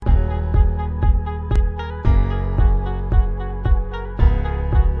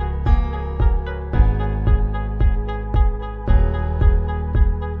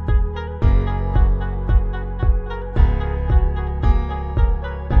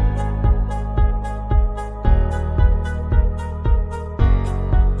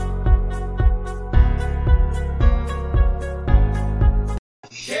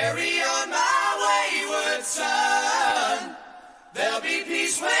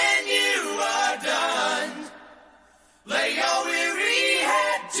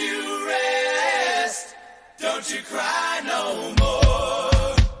you cry no more.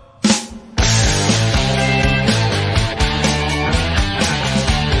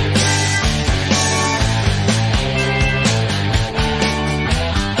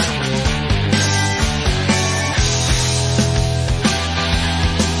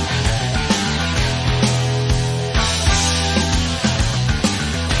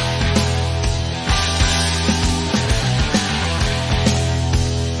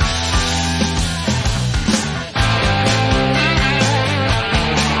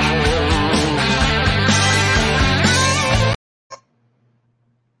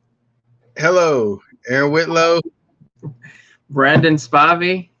 Hello, Aaron Whitlow. Brandon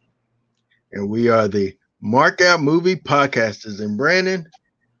Spivey. And we are the Markout Movie Podcasters. And Brandon,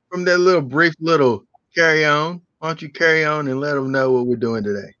 from that little brief carry on, why don't you carry on and let them know what we're doing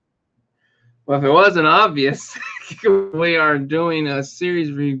today? Well, if it wasn't obvious, we are doing a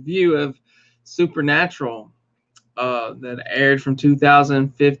series review of Supernatural that aired from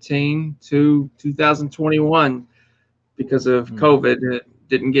 2015 to 2021 because of COVID. It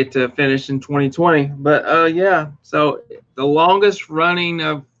didn't get to finish in 2020. But yeah, so the longest running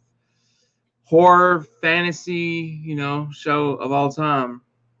of horror fantasy, show of all time.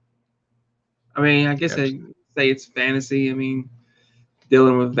 I mean, I guess I say it's fantasy. I mean,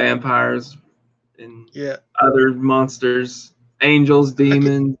 dealing with vampires and other monsters, angels,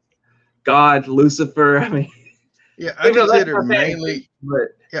 demons, God, Lucifer. I mean, I consider mainly,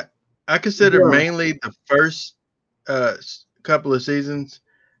 mainly the first couple of seasons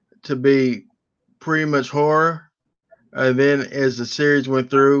to be pretty much horror. Then as the series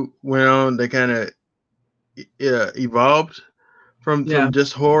went on, they kind of evolved from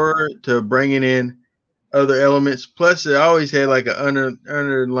just horror to bringing in other elements. Plus, it always had like an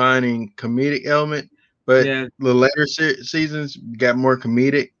underlining comedic element. But the later seasons got more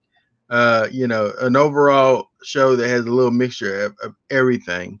comedic. An overall show that has a little mixture of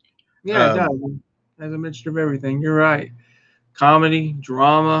everything. Yeah, it does. It has a mixture of everything. You're right. Comedy,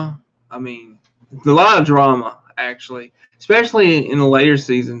 drama. I mean, a lot of drama, actually, especially in the later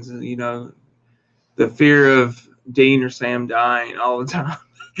seasons. The fear of Dean or Sam dying all the time.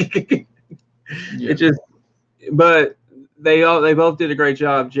 It just, but they both did a great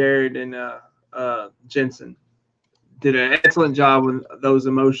job. Jared and Jensen did an excellent job when those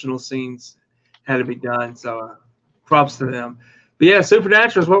emotional scenes had to be done. So props to them. But yeah,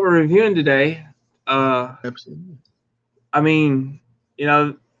 Supernatural is what we're reviewing today. Absolutely. I mean,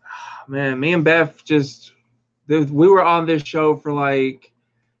 man, me and Beth we were on this show for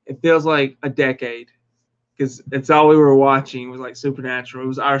it feels like a decade. Because it's all we were watching was like Supernatural. It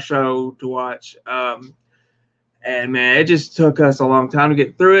was our show to watch. And man, it just took us a long time to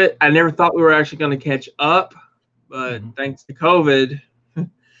get through it. I never thought we were actually going to catch up, but thanks to COVID,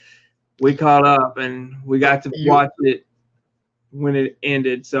 we caught up and we got to watch it when it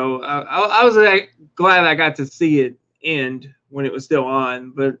ended. So I was glad I got to see it end when it was still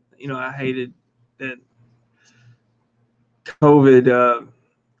on. But, I hated that COVID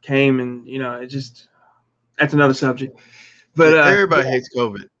came and, it just... That's another subject, but everybody hates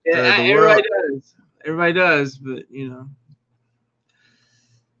COVID. Everybody does. Everybody does, but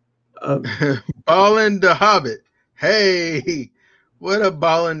Ballin' the Hobbit. Hey, what a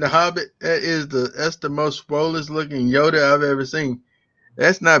Ballin' the Hobbit! That's the most swolest looking Yoda I've ever seen.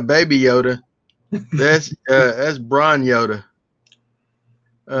 That's not Baby Yoda. That's Bron Yoda.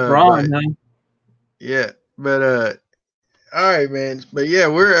 Bron, huh? Yeah, but all right, man. But yeah,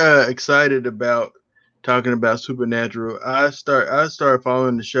 we're excited about talking about Supernatural. I started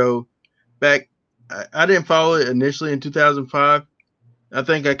following the show back. I didn't follow it initially in 2005. I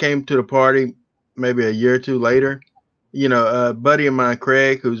think I came to the party maybe a year or two later. A buddy of mine,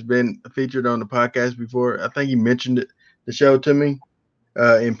 Craig, who's been featured on the podcast before, I think he mentioned the show to me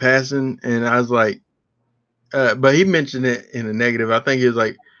in passing, and I was like, but he mentioned it in a negative. I think he was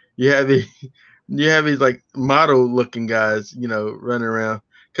like, you have these like model looking guys, running around.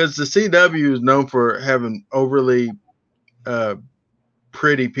 Because the CW is known for having overly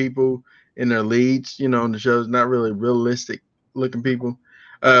pretty people in their leads, on the shows, not really realistic looking people.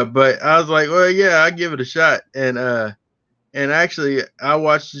 But I was like, well, yeah, I give it a shot. And actually, I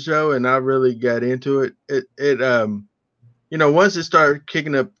watched the show and I really got into it. Once it started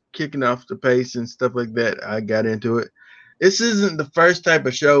kicking off the pace and stuff like that, I got into it. This isn't the first type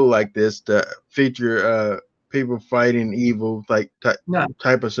of show like this to feature people fighting evil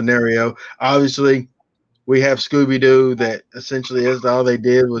type of scenario. Obviously, we have Scooby-Doo that essentially is all they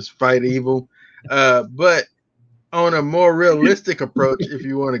did was fight evil. But on a more realistic approach, if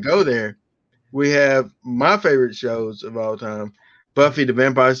you want to go there, we have my favorite shows of all time, Buffy the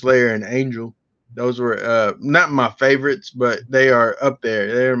Vampire Slayer and Angel. Those were not my favorites, but they are up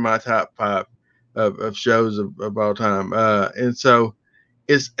there. They're in my top 5 of shows of all time. And so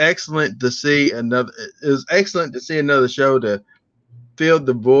it's excellent to see another. It's excellent to see another show to fill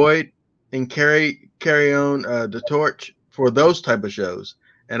the void and carry on the torch for those type of shows.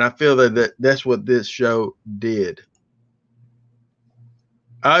 And I feel that's what this show did.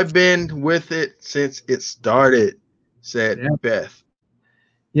 I've been with it since it started, said Beth.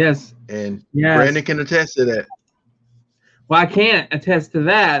 Yes. And yes. Brandon can attest to that. Well, I can't attest to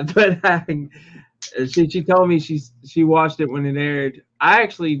that, but she told me she watched it when it aired. I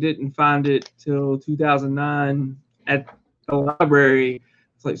actually didn't find it till 2009 at the library.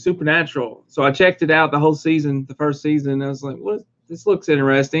 It's like Supernatural. So I checked it out the whole season, the first season. I was like, what? This looks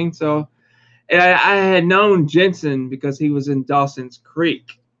interesting. So I had known Jensen because he was in Dawson's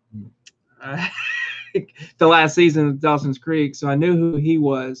Creek. The last season of Dawson's Creek. So I knew who he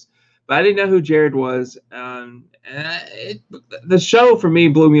was, but I didn't know who Jared was. The show for me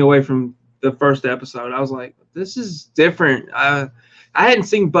blew me away from the first episode. I was like, this is different. I hadn't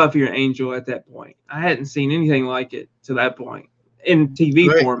seen Buffy or Angel at that point. I hadn't seen anything like it to that point in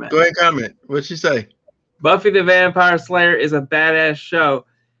TV format. Go ahead and comment. What'd she say? Buffy the Vampire Slayer is a badass show.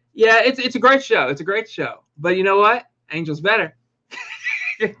 Yeah, it's a great show. It's a great show. But you know what? Angel's better.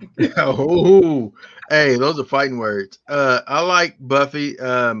 Oh, hey, those are fighting words. I like Buffy.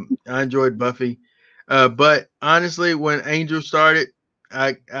 I enjoyed Buffy. But honestly, when Angel started,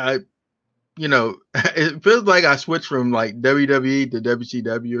 I it feels like I switched from like WWE to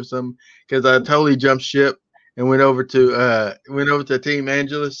WCW or something, because I totally jumped ship and went over to Team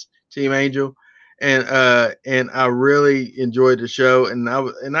Angel, and I really enjoyed the show, and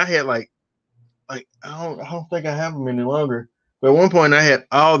I had like I don't think I have them any longer, but at one point I had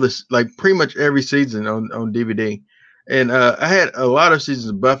all this, like pretty much every season on DVD, and I had a lot of seasons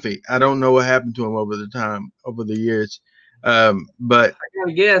of Buffy. I don't know what happened to them over the years. But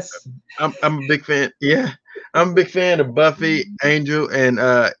I guess I'm a big fan. Yeah, I'm a big fan of Buffy, Angel, and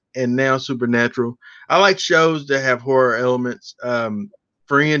now Supernatural. I like shows that have horror elements.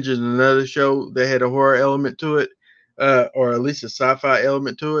 Fringe is another show that had a horror element to it, or at least a sci-fi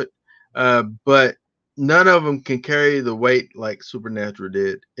element to it. But none of them can carry the weight like Supernatural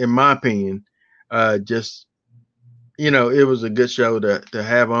did, in my opinion. Just it was a good show to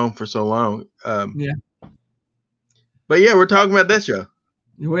have on for so long. Yeah. But yeah, we're talking about that show.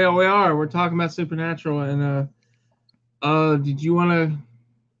 Well, we are. We're talking about Supernatural, and did you want to?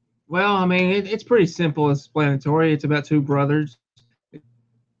 Well, I mean, it's pretty simple, explanatory. It's about two brothers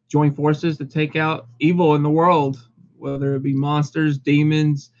join forces to take out evil in the world, whether it be monsters,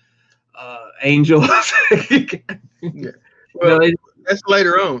 demons, angels. Yeah. Well, that's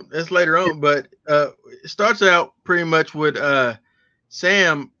later on. But it starts out pretty much with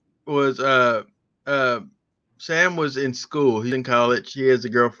Sam was in school. He's in college. He has a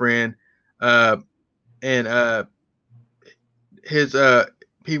girlfriend, and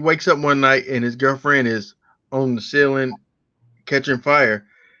he wakes up one night and his girlfriend is on the ceiling catching fire.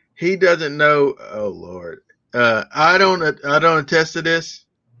 He doesn't know. Oh Lord, I don't attest to this,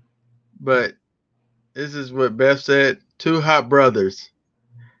 but this is what Beth said. Two hot brothers.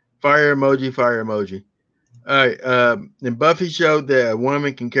 Fire emoji. Fire emoji. All right. And Buffy showed that a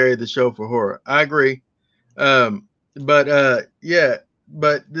woman can carry the show for horror. I agree. But the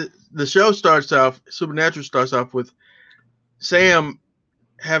show starts off, Supernatural starts off with Sam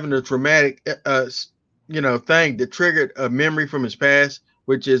having a traumatic, thing that triggered a memory from his past,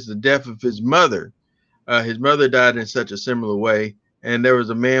 which is the death of his mother. His mother died in such a similar way. And there was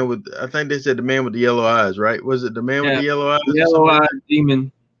a man with, I think they said the man with the yellow eyes, right? Was it the man with the yellow eyes? Yellow-eyed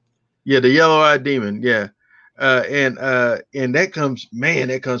demon. Yeah, the yellow-eyed demon. Yeah. And that comes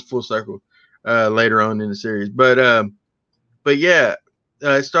full circle later on in the series. But yeah,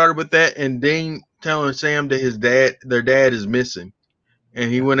 it started with that, and Dean telling Sam that their dad is missing,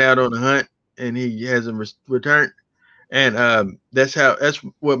 and he went out on a hunt and he hasn't returned. And that's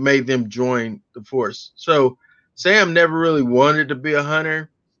what made them join the force. So Sam never really wanted to be a hunter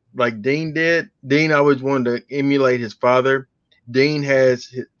like Dean did. Dean always wanted to emulate his father. Dean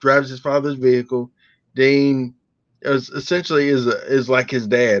drives his father's vehicle. Dean essentially is like his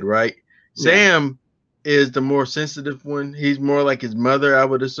dad, right? Yeah. Sam is the more sensitive one. He's more like his mother, I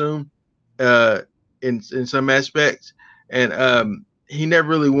would assume, in some aspects. And he never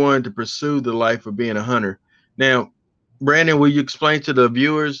really wanted to pursue the life of being a hunter. Now, Brandon, will you explain to the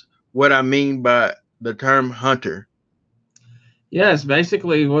viewers what I mean by the term hunter? Yes,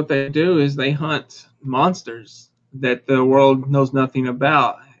 basically what they do is they hunt monsters that the world knows nothing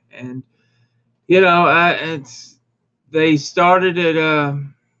about. And, they started it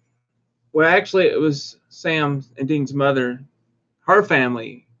Well, actually, it was Sam and Dean's mother. Her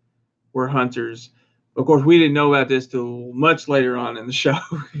family were hunters. Of course, we didn't know about this till much later on in the show,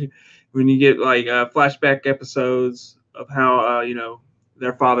 when you get like flashback episodes of how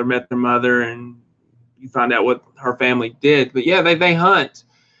their father met their mother, and you find out what her family did. But yeah, they hunt,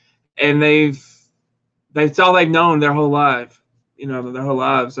 and that's all they've known their whole life. Their whole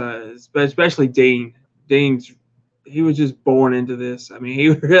lives. Especially Dean. He was just born into this. I mean, he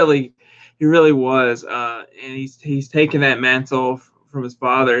really was, and he's taken that mantle from his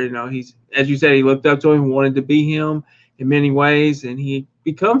father. He's, as you said, he looked up to him, wanted to be him in many ways, and he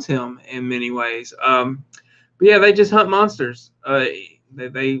becomes him in many ways. But yeah, they just hunt monsters.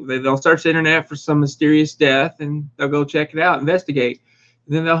 They'll search the internet for some mysterious death, and they'll go check it out, investigate,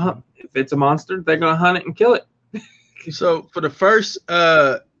 and then they'll hunt. If it's a monster, they're gonna hunt it and kill it. So for the first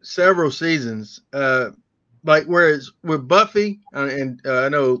several seasons, like whereas with Buffy, and I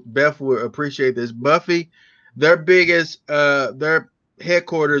know Beth would appreciate this. Buffy, their biggest their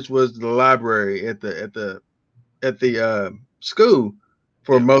headquarters was the library at the school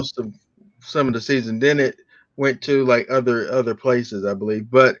for most of some of the season. Then it went to like other places, I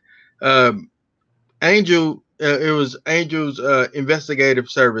believe. But Angel, it was Angel's investigative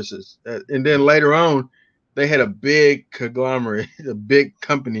services, and then later on, they had a big conglomerate, a big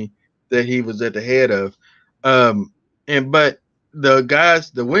company that he was at the head of. But the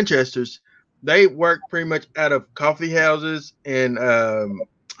guys, the Winchesters, they worked pretty much out of coffee houses and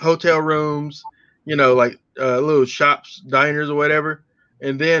hotel rooms, like little shops, diners, or whatever.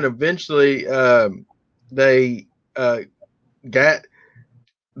 And then eventually, they got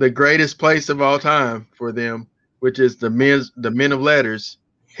the greatest place of all time for them, which is the Men of Letters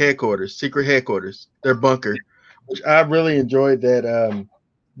headquarters, secret headquarters, their bunker, which I really enjoyed that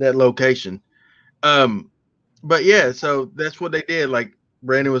location. But yeah, so that's what they did. Like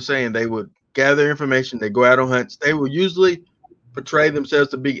Brandon was saying, they would gather information, they go out on hunts. They would usually portray themselves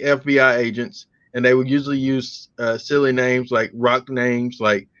to be FBI agents, and they would usually use silly names like rock names,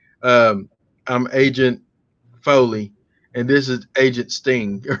 like I'm Agent Foley, and this is Agent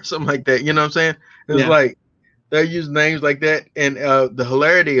Sting, or something like that. You know what I'm saying? It's like they use names like that, and the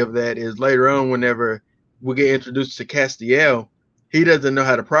hilarity of that is later on, whenever we get introduced to Castiel, he doesn't know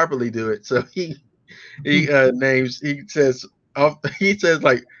how to properly do it, so he says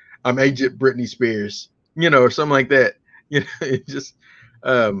like I'm Agent Britney Spears, or something like that. It just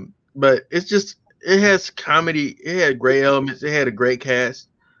but it has comedy, it had great elements, it had a great cast.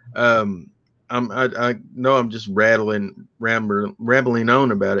 I know I'm just rambling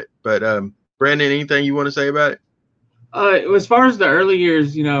on about it, but Brandon, anything you want to say about it? As far as the early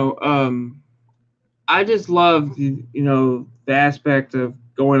years, I just loved the aspect of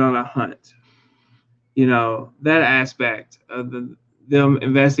going on a hunt. That aspect of them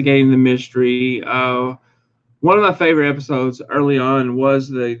investigating the mystery. One of my favorite episodes early on was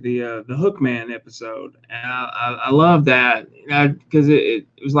the Hookman episode, and I love that because it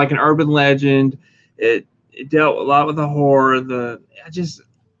was like an urban legend. It dealt a lot with the horror, the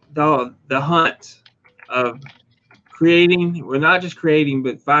hunt of creating, well, not just creating,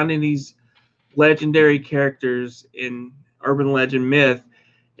 but finding these legendary characters in urban legend myth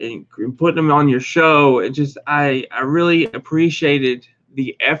and putting them on your show. It just I really appreciated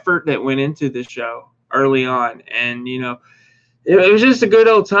the effort that went into the show early on, and it was just a good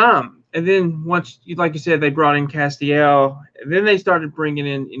old time. And then once, like you said, they brought in Castiel, and then they started bringing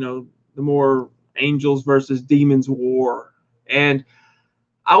in the more angels versus demons war, and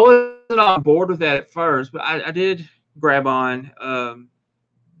I wasn't on board with that at first, but I did grab on.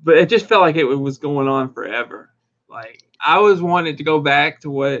 But it just felt like it was going on forever. Like I was wanting to go back to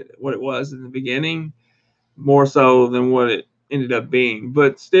what it was in the beginning, more so than what it ended up being.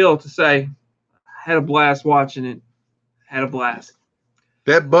 But still, to say, had a blast watching it. Had a blast.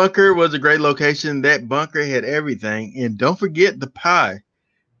 That bunker was a great location. That bunker had everything, and don't forget the pie.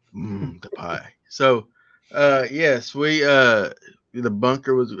 The pie. So, yes, the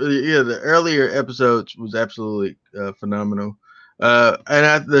bunker was the earlier episodes was absolutely phenomenal.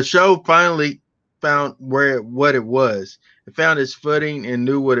 The show finally found what it was. It found its footing and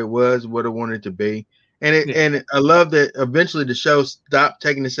knew what it was, what it wanted to be. And I love that eventually the show stopped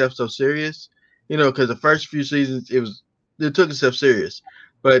taking itself so serious, because the first few seasons it took itself serious.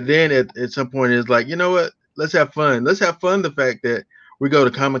 But then at some point it's like, you know what? Let's have fun. Let's have fun. The fact that we go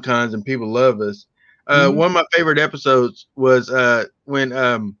to Comic-Cons and people love us. One of my favorite episodes was when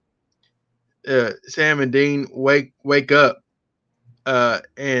Sam and Dean wake up,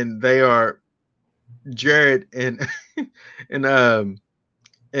 and they are Jared and and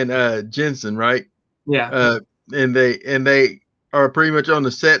Jensen, right? Yeah. And they are pretty much on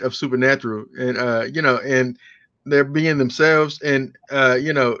the set of Supernatural, and and they're being themselves, and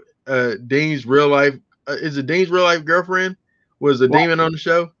Dean's real life is it Dean's real life girlfriend was a demon on the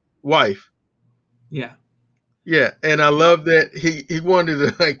show, wife. Yeah. Yeah, and I love that he wanted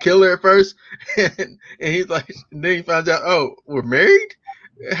to like kill her at first, and he's like, and then he finds out, oh, we're married.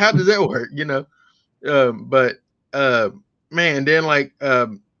 How does that work? But man, then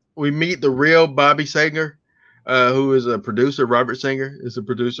we meet the real Bobby Singer, who is a producer. Robert Singer is a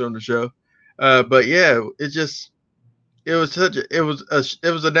producer on the show. But yeah, it was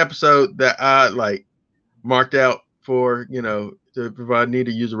an episode that I like marked out for, if I need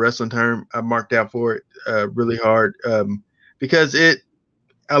to use a wrestling term, I marked out for it really hard because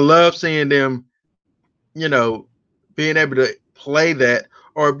I love seeing them, being able to play that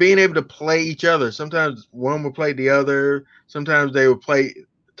or being able to play each other. Sometimes one will play the other. Sometimes they will play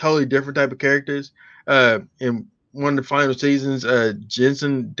totally different type of characters. In one of the final seasons,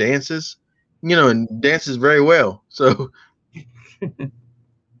 Jensen dances, and dances very well. So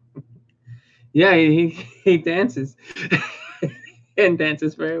yeah, he dances and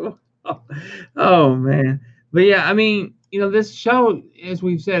dances very well. Oh man. But yeah, I mean, this show, as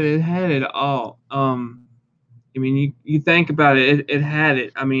we've said, it had it all. I mean, you think about it, it had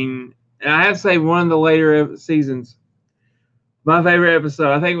it. I mean, and I have to say, one of the later seasons, my favorite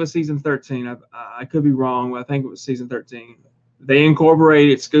episode, I think it was season 13. I could be wrong, but I think it was season 13. They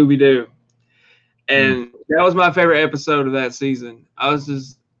incorporated Scooby Doo, and that was my favorite episode of that season. I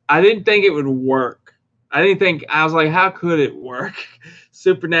didn't think it would work. I was like, how could it work?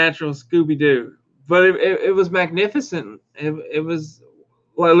 Supernatural Scooby Doo, but it was magnificent. It was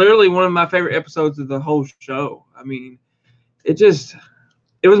literally one of my favorite episodes of the whole show. I mean, it was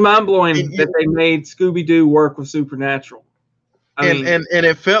mind blowing that they made Scooby Doo work with Supernatural. And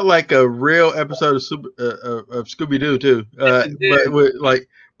it felt like a real episode of Scooby Doo too.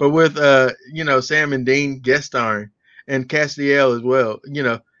 But with Sam and Dean guest starring and Castiel as well.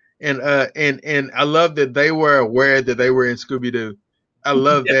 And I love that they were aware that they were in Scooby Doo. I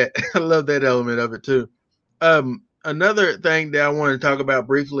love that. I love that element of it too. Another thing that I want to talk about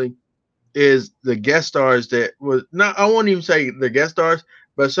briefly is the guest stars that was not. I won't even say the guest stars,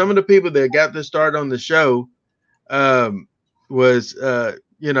 but some of the people that got to start on the show was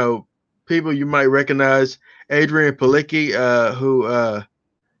people you might recognize. Adrian Palicki, who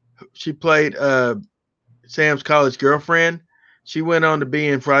she played Sam's college girlfriend. She went on to be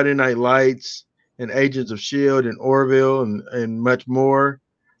in Friday Night Lights and Agents of S.H.I.E.L.D. and Orville and much more.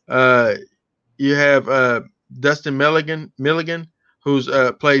 You have Dustin Milligan, who's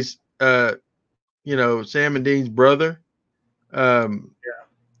plays Sam and Dean's brother. Corbin.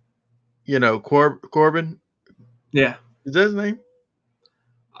 Yeah. Is that his name?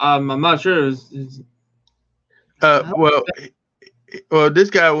 I'm not sure. Well, this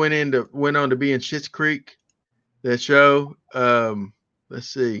guy went on to be in Schitt's Creek, that show. Let's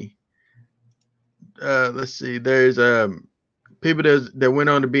see. There's people that went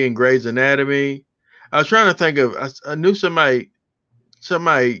on to be in Grey's Anatomy. I was trying to think of. I knew somebody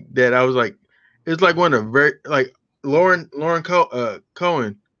that I was like, it's like one of very like Lauren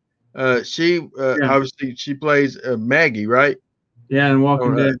Cohen. She obviously she plays Maggie, right? Yeah, and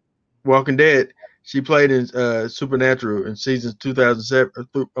Walking Dead. Walking Dead. She played in Supernatural in seasons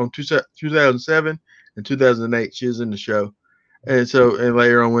 2007 and 2008. She was in the show, and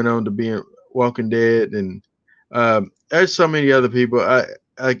later on went on to be in Walking Dead, and there's so many other people. I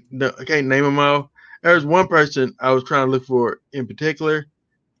can't name them all. There's one person I was trying to look for in particular,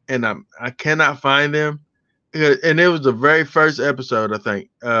 and I cannot find them. And it was the very first episode, I think.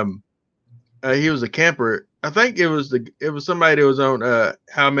 He was a camper. I think it was somebody that was on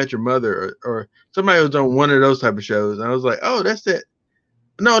How I Met Your Mother or somebody who was on one of those type of shows. And I was like, oh, that's it.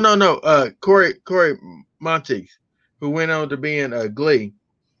 No. Corey Monteith, who went on to be in Glee.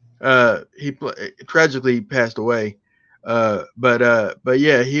 He tragically passed away. But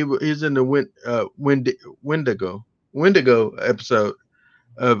yeah, he's in the Wendigo episode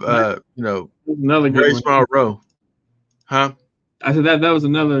of another good very one. small role. Huh? I said that was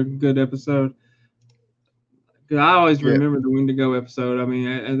another good episode. I always remember the Wendigo episode. I mean,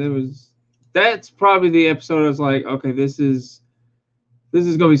 and that's probably the episode I was like, okay, this is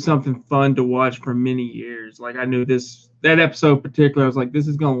gonna be something fun to watch for many years. Like I knew that episode in particular, I was like, this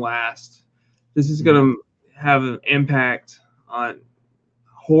is gonna last. This is gonna have an impact on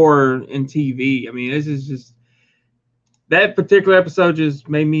horror and TV. I mean, this is just that particular episode just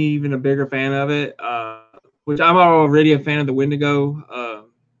made me even a bigger fan of it. Which I'm already a fan of the Wendigo.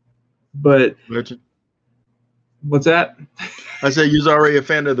 But Legend. What's that? I said you was already a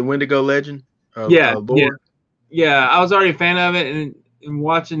fan of the Wendigo legend. Yeah. yeah, I was already a fan of it, and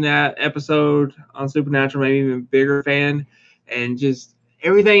watching that episode on Supernatural made me even bigger fan, and just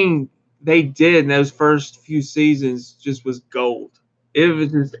everything they did in those first few seasons just was gold. It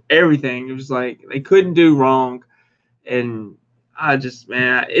was just everything. It was like they couldn't do wrong, and I just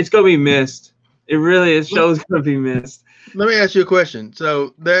man, it's gonna be missed. It really is. Show's gonna be missed. Let me ask you a question.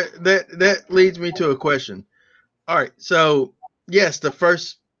 So that leads me to a question. All right. So yes, the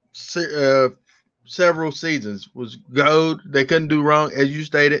first several seasons was gold. They couldn't do wrong, as you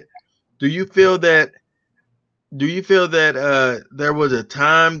stated. Do you feel that? Do you feel that there was a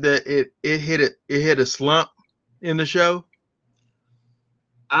time that it hit a slump in the show?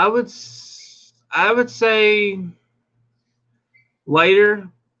 I would say later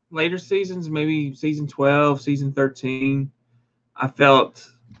seasons, maybe season 12, season 13. I felt,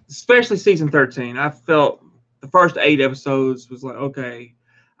 especially season 13, I felt the first 8 episodes was like, okay,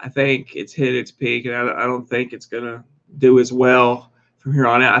 I think it's hit its peak, and I don't think it's gonna do as well from here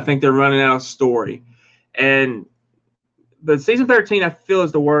on out. I think they're running out of story, and but season 13 I feel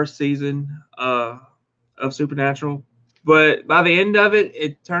is the worst season of Supernatural. But by the end of it,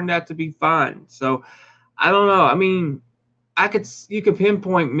 it turned out to be fine. So I don't know. I mean, you could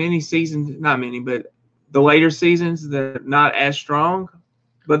pinpoint many seasons, not many, but the later seasons that are not as strong,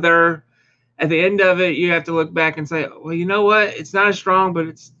 but they're at the end of it. You have to look back and say, well, you know what? It's not as strong, but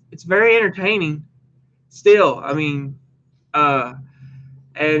it's very entertaining. Still, I mean, uh,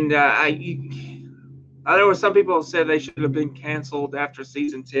 and I know some people said they should have been canceled after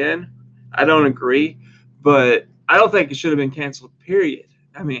season 10. I don't agree, but I don't think it should have been canceled. Period.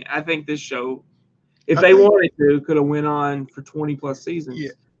 I mean, I think this show, if they wanted to, could have went on for 20 plus seasons.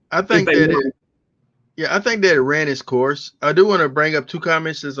 Yeah, I think that I think that it ran its course. I do want to bring up 2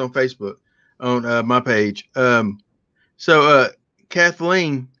 comments that's on Facebook on my page. So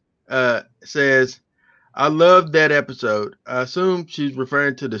Kathleen says, I love that episode. I assume she's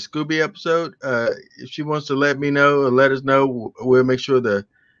referring to the Scooby episode. If she wants to let me know or let us know, we'll make sure to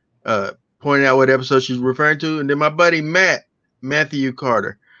point out what episode she's referring to. And then my buddy Matthew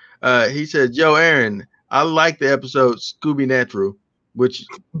Carter, he said, Joe Aaron, I like the episode Scooby Natural, which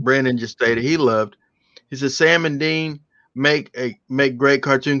Brandon just stated he loved. He said Sam and Dean make great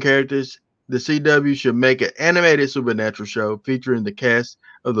cartoon characters. The CW should make an animated Supernatural show featuring the cast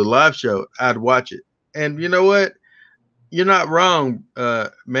of the live show. I'd watch it. And you know what? You're not wrong,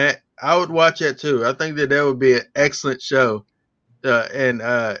 Matt. I would watch that too. I think that would be an excellent show. And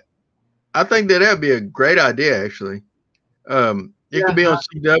I think that would be a great idea, actually. It could be on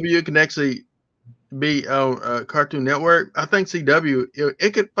CW. It can actually be on Cartoon Network. I think CW,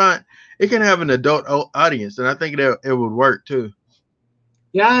 it can have an adult audience, and I think it would work too.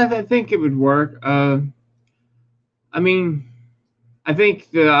 Yeah, I think it would work. I mean, I think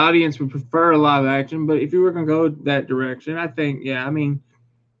the audience would prefer a live action, but if you were going to go that direction, I think, yeah, I mean,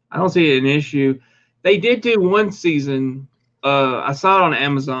 I don't see an issue. They did do one season. I saw it on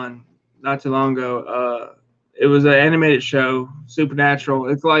Amazon not too long ago. It was an animated show, Supernatural.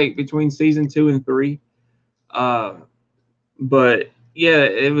 It's like between season 2 and 3. But yeah,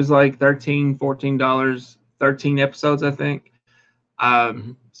 it was like $13-14, 13 episodes, I think.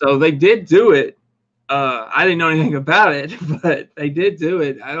 So they did do it. I didn't know anything about it, but they did do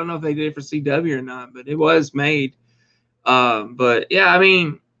it. I don't know if they did it for CW or not, but it was made. But yeah, I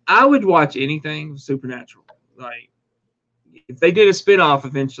mean, I would watch anything Supernatural. Like, if they did a spinoff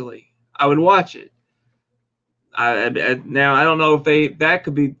eventually, I would watch it. Now I don't know if that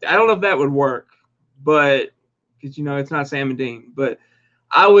could be. I don't know if that would work, but because it's not Sam and Dean, but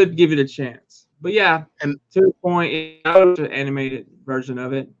I would give it a chance. But yeah, and to the point, I would an animated version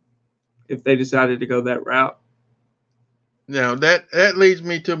of it if they decided to go that route. Now that leads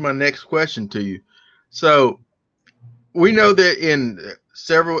me to my next question to you. So we know that in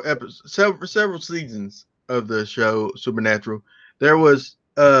several seasons of the show Supernatural, there was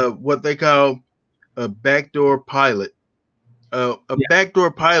what they call a backdoor pilot.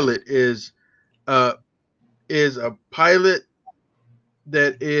 Backdoor pilot is a pilot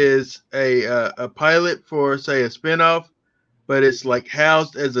that is a pilot for, say, a spinoff, but it's like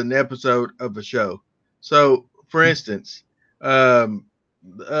housed as an episode of a show. So, for instance, let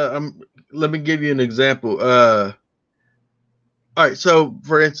me give you an example. All right, so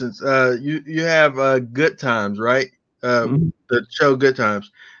for instance, you have Good Times, right? The show Good Times.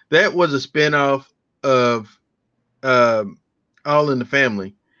 That was a spinoff of All in the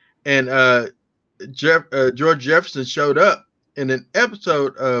Family, and George Jefferson showed up in an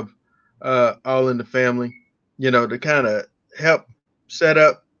episode of All in the Family, to kind of help set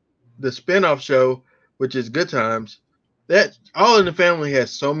up the spinoff show, which is Good Times. That All in the Family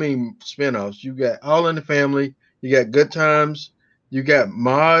has so many spinoffs. You got All in the Family, You got Good Times. You got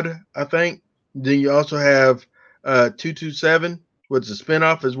Mod, I think. Then you also have 227, which is a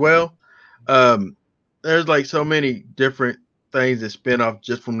spinoff as well. Um, there's like so many different things that spin off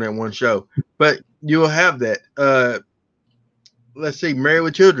just from that one show. But you'll have that. Let's see, Married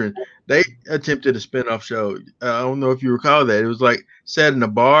with Children. They attempted a spin-off show. I don't know if you recall that. It was like set in a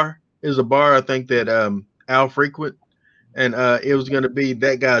bar. It was a bar I think that Al frequent, and it was going to be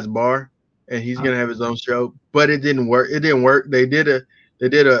that guy's bar, and he's going to have his own show. But it didn't work. It didn't work. They did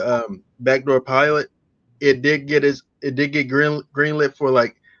a backdoor pilot. It did get greenlit for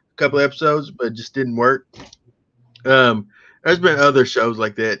like a couple episodes, but it just didn't work. There's been other shows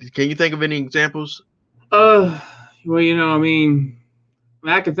like that. Can you think of any examples? Well, I mean,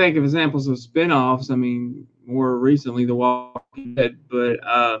 I can think of examples of spinoffs. I mean, more recently, The Walking Dead, but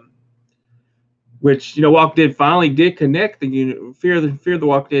which Walking Dead finally did connect. The Fear of the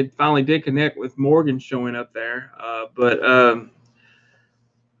Walking Dead finally did connect with Morgan showing up there. But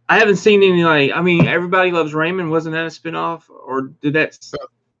I haven't seen any I mean, Everybody Loves Raymond. Wasn't that a spinoff, or did that?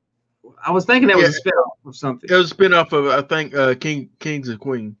 I was thinking that was a spinoff of something. It was a spinoff of I think Kings and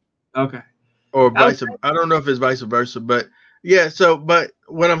Queens. Okay. Or vice. I don't know if it's vice versa, but yeah. So, but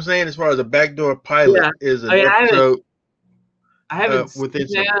what I'm saying as far as a backdoor pilot is an episode. I haven't seen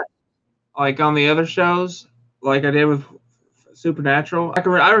that like on the other shows, like I did with Supernatural.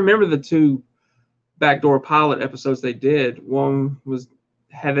 I remember the two backdoor pilot episodes they did. One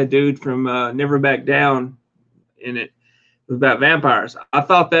had a dude from Never Back Down in it. It was about vampires. I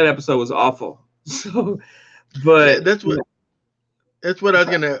thought that episode was awful. So, but yeah, that's what I was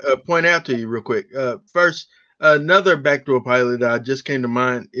going to point out to you real quick. First, another backdoor pilot that just came to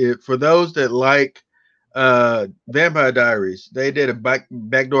mind. For those that like Vampire Diaries, they did a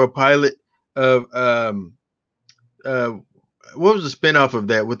backdoor pilot of what was the spinoff of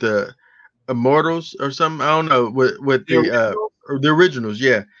that with the Immortals or something? I don't know. With the originals,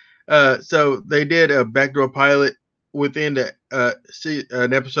 yeah. So they did a backdoor pilot within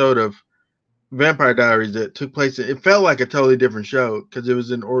an episode of Vampire Diaries that took place. It felt like a totally different show because it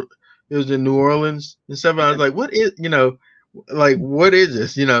was in New Orleans and stuff. And I was like, what is what is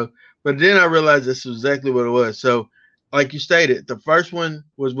this? But then I realized this was exactly what it was. So, like you stated, the first one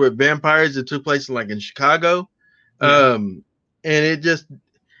was with vampires. It took place in Chicago, and it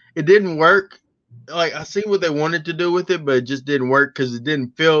didn't work. Like I see what they wanted to do with it, but it just didn't work because it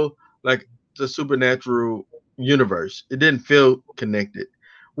didn't feel like the Supernatural universe. It didn't feel connected.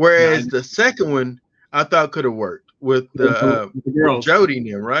 Whereas the second one I thought could have worked with the girls. Jody in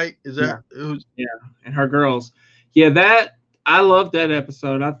there, right? Is that and her girls. Yeah, I loved that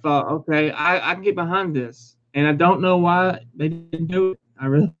episode. I thought, okay, I can get behind this. And I don't know why they didn't do it. I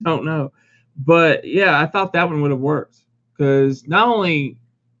really don't know. But yeah, I thought that one would have worked. Because not only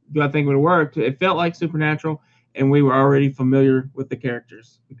do I think it would have worked, it felt like Supernatural, and we were already familiar with the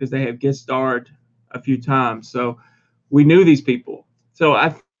characters because they have guest starred a few times. So we knew these people. So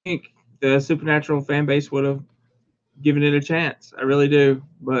I think the Supernatural fan base would have given it a chance. I really do.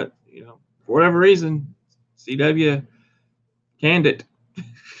 But, for whatever reason, CW canned it.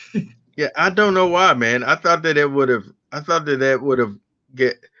 Yeah, I don't know why, man. I thought that would have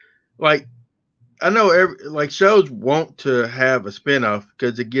get like I know shows want to have a spinoff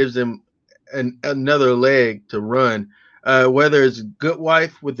because it gives them another leg to run. Whether it's Good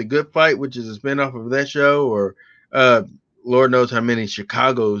Wife with the Good Fight, which is a spinoff of that show, or Lord knows how many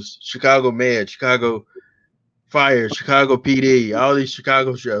Chicago Med, Chicago Fire, Chicago PD, all these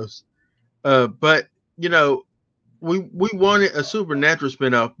Chicago shows. But we wanted a Supernatural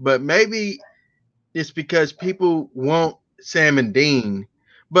spinoff, but maybe it's because people want Sam and Dean.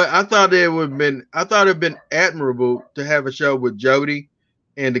 But I thought it would have been admirable to have a show with Jody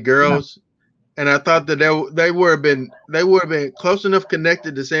and the girls. Yeah. And I thought that they would have been close enough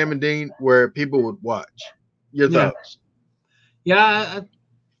connected to Sam and Dean where people would watch. Your thoughts? Yeah,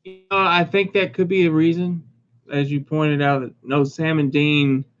 I think that could be a reason, as you pointed out, that Sam and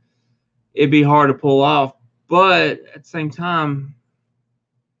Dean, it'd be hard to pull off. But at the same time,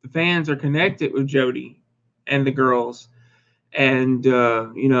 the fans are connected with Jody and the girls. And,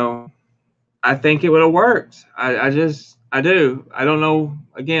 I think it would have worked. I do. I don't know.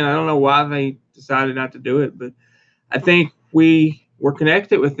 Again, I don't know why they decided not to do it, but I think we were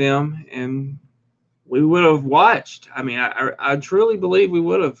connected with them and we would have watched. I mean, I truly believe we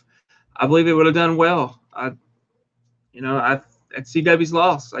would have. I believe it would have done well. At CW's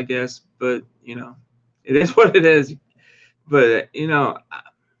loss, I guess, but, it is what it is. But,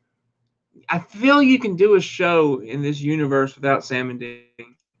 I feel you can do a show in this universe without Sam and Dean.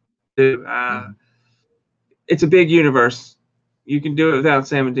 It's a big universe. You can do it without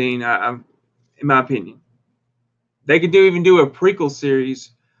Sam and Dean, in my opinion. They could even do a prequel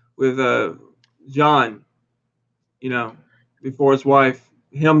series with John, before his wife,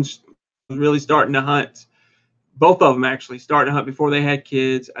 him really starting to hunt. Both of them actually starting to hunt before they had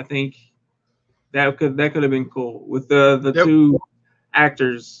kids. I think that could have been cool with the Yep. two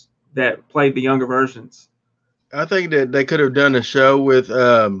actors that played the younger versions. I think that they could have done a show with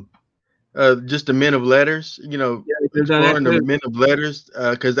just the Men of Letters, exploring the Men of Letters,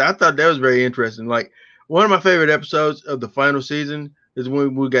 because I thought that was very interesting. Like one of my favorite episodes of the final season is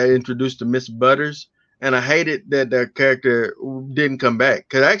when we got introduced to Miss Butters, and I hated that their character didn't come back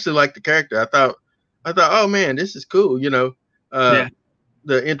because I actually liked the character. I thought, oh man, this is cool, to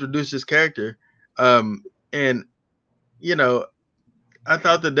introduce this character, and I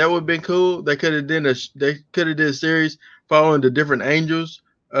thought that would have been cool. They could have did a series following the different angels,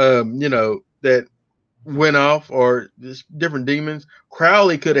 that went off, or just different demons.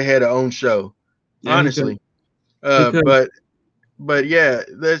 Crowley could have had her own show, honestly. But yeah,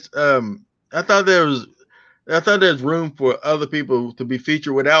 there's I thought there's room for other people to be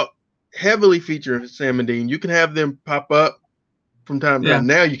featured without heavily featuring Sam and Dean. You can have them pop up from time to time.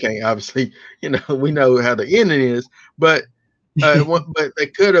 Now you can't, obviously. We know how the ending is, but but they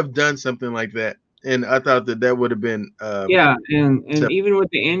could have done something like that, and I thought that would have been and even with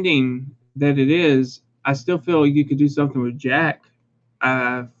the ending that it is, I still feel you could do something with Jack.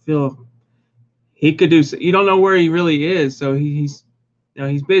 I feel he could do. You don't know where he really is, so he's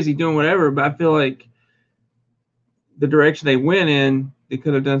busy doing whatever. But I feel like the direction they went in, they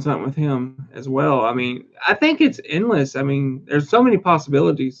could have done something with him as well. I mean, I think it's endless. I mean, there's so many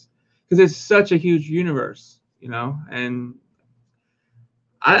possibilities because it's such a huge universe, and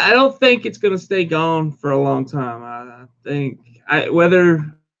I don't think it's going to stay gone for a long time. I think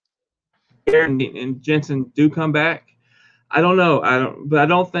whether Aaron and Jensen do come back, I don't know. But I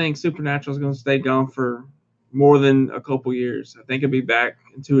don't think Supernatural is going to stay gone for more than a couple years. I think it'll be back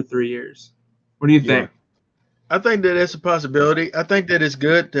in 2 or 3 years. What do you think? I think that it's a possibility. I think that it's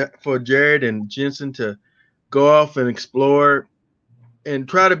good for Jared and Jensen to go off and explore and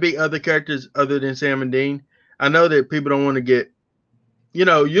try to be other characters other than Sam and Dean. I know that people don't want to get, you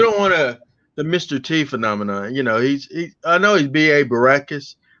don't want the Mr. T phenomenon. I know he's B.A.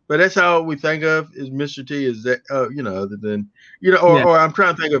 Baracus, but that's how we think of is Mr. T is that, other than, or I'm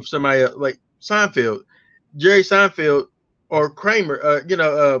trying to think of somebody like Seinfeld, Jerry Seinfeld, or Kramer,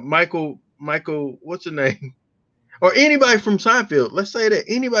 Michael, what's the name? Or anybody from Seinfeld. Let's say that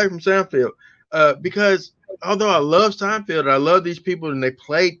anybody from Seinfeld, because although I love Seinfeld and I love these people and they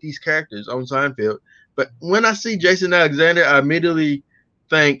played these characters on Seinfeld, but when I see Jason Alexander, I immediately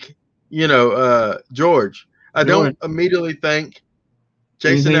think, George. I don't immediately think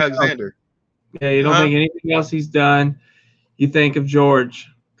Jason Alexander. Yeah, you don't think anything else he's done. You think of George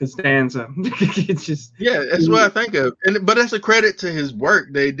Costanza. It's just that's what I think of, but that's a credit to his work.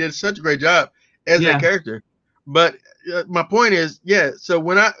 They did such a great job as that character. But my point is, so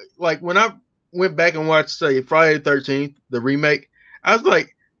when I went back and watched, say, Friday the 13th, the remake, I was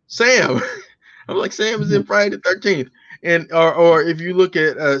like, Sam. I'm like, Sam is in Friday the 13th. And or if you look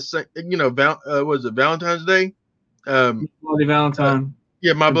at was it Valentine's Day? Bloody Valentine.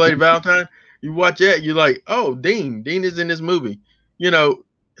 My Bloody Valentine. You watch that, you're like, oh, Dean is in this movie.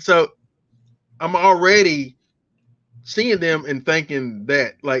 So I'm already seeing them and thinking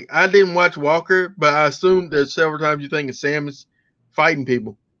that, like, I didn't watch Walker, but I assume there's several times you think Sam is fighting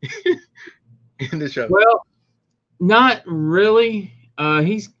people in the show. Well, not really.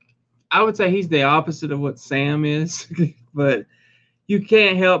 I would say he's the opposite of what Sam is, but you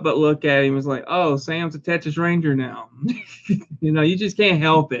can't help but look at him as like, oh, Sam's a Texas Ranger now. You just can't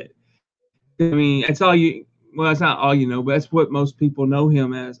help it. I mean, it's all you. Well, it's not all but that's what most people know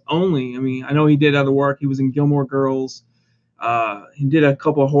him as. Only, I mean, I know he did other work. He was in Gilmore Girls. He did a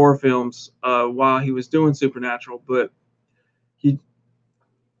couple of horror films while he was doing Supernatural. But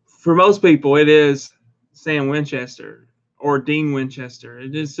for most people, it is Sam Winchester or Dean Winchester.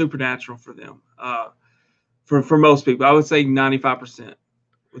 It is Supernatural for them. For most people, I would say 95%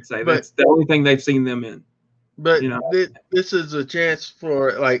 would say that's the only thing they've seen them in. But this is a chance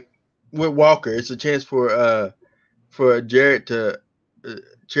for, like, with Walker, it's a chance for Jared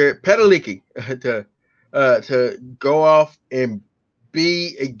Padalecki to go off and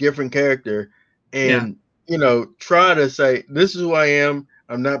be a different character and try to say, this is who I am.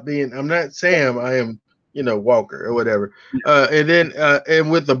 I'm not Sam. I am Walker or whatever. And then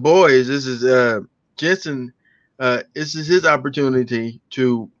and with the boys, this is Jensen. This is his opportunity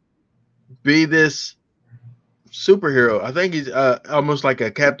to be this superhero. I think he's almost like a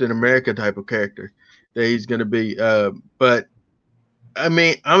Captain America type of character that he's going to be. But I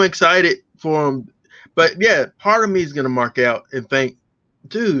mean, I'm excited for him. But yeah, part of me is gonna mark out and think,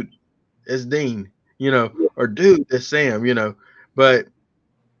 dude, it's Dean, or dude, that's Sam, But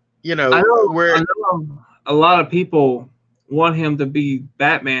I where know a lot of people want him to be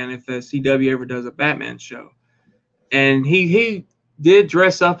Batman if the CW ever does a Batman show. And he did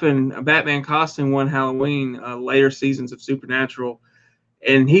dress up in a Batman costume one Halloween, later seasons of Supernatural,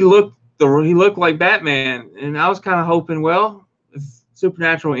 and he looked like Batman. And I was kind of hoping, well, if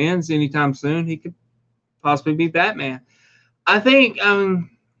Supernatural ends anytime soon, he could possibly be Batman. I think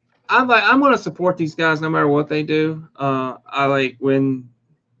I'm going to support these guys no matter what they do. I like when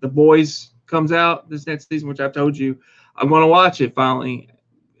The Boys comes out this next season, which I've told you, I'm going to watch it finally,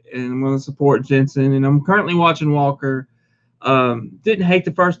 and I'm going to support Jensen. And I'm currently watching Walker. Didn't hate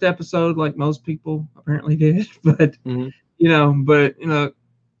the first episode like most people apparently did, but I'm going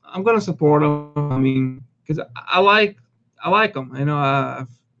to support them. I mean, because I like them.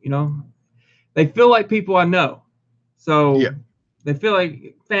 They feel like people I know, so yeah, they feel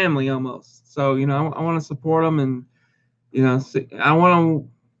like family almost. So I want to support them, and I want to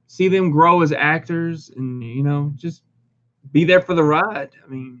see them grow as actors, and just be there for the ride. I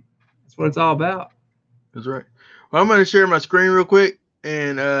mean, that's what it's all about. that's right. Well, I'm gonna share my screen real quick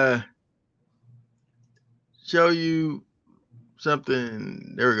and show you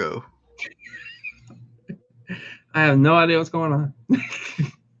something. There we go. I have no idea what's going on.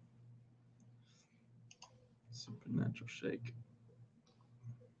 Supernatural Shake.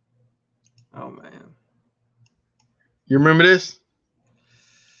 Oh man. You remember this?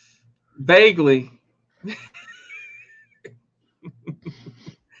 Vaguely.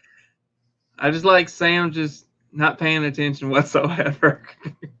 I just like Sam just not paying attention whatsoever.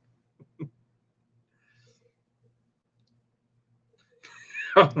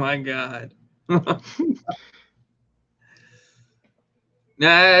 Oh my God. Nah,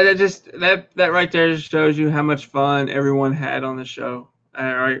 that right there just shows you how much fun everyone had on the show.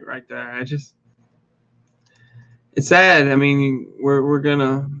 Right there. It's sad. I mean, we're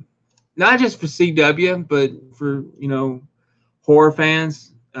gonna, not just for CW, but for horror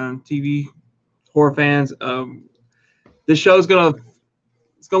fans, TV horror fans. This show's gonna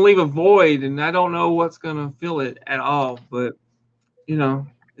leave a void, and I don't know what's gonna fill it at all. But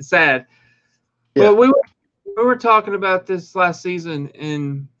it's sad. Yeah. But we were talking about this last season,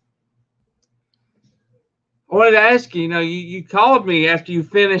 and I wanted to ask you. You called me after you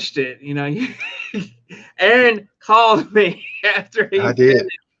finished it. Aaron called me after he I did.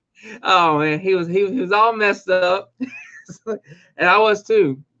 Oh man, he was all messed up, and I was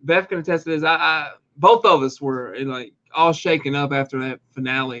too. Beth can attest to this. I both of us were like all shaken up after that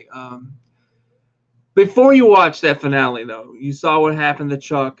finale. Before you watched that finale, though, you saw what happened to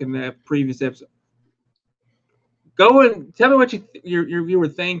Chuck in that previous episode. Go and tell me what you were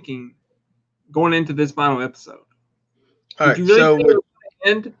thinking going into this final episode. All right. Did you really So think it was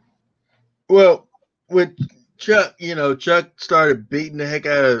going to end? well, with Chuck, Chuck started beating the heck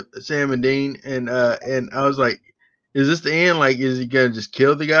out of Sam and Dean, and I was like, "Is this the end? Like, is he gonna just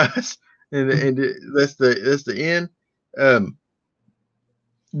kill the guys?" and that's the end.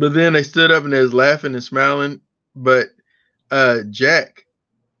 But then they stood up and they was laughing and smiling. But Jack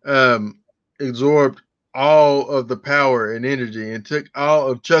absorbed all of the power and energy and took all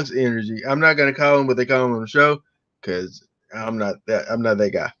of Chuck's energy. I'm not gonna call him what they call him on the show because I'm not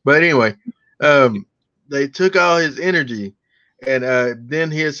that guy. But anyway, they took all his energy, and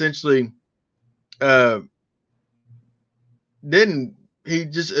then he essentially he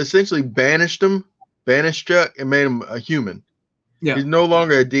just essentially banished Chuck and made him a human. Yeah. He's no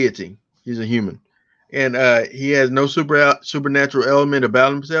longer a deity. He's a human. And he has no supernatural element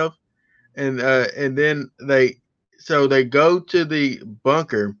about himself. And then they go to the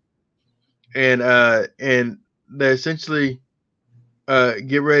bunker and they essentially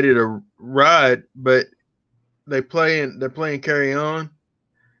get ready to ride, but they're playing Carry On,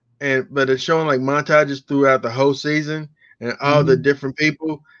 but it's showing like montages throughout the whole season and all the different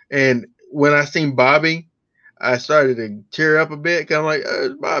people. And when I seen Bobby, I started to tear up a bit. Cause I'm like, oh,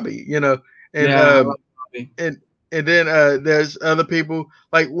 it's Bobby, And Bobby. and then there's other people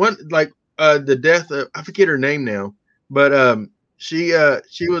like the death of, I forget her name now, but she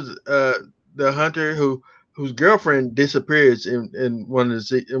was the hunter whose girlfriend disappears in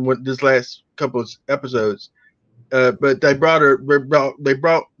this last couple of episodes. But they brought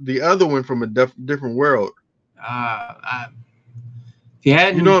the other one from a different world. If you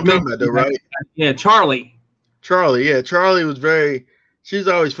hadn't, you know what I'm talking about, though, right? Yeah, Charlie. Yeah, Charlie was she's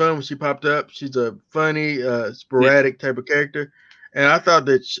always fun when she popped up. She's a funny, sporadic type of character. And I thought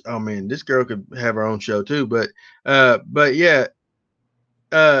that, oh man, this girl could have her own show too. But yeah,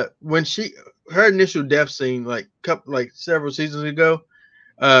 when her initial death scene, like several seasons ago,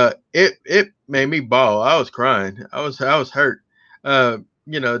 it made me bawl. I was crying. I was hurt.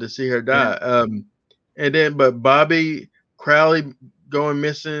 To see her die. And then but Bobby Crowley going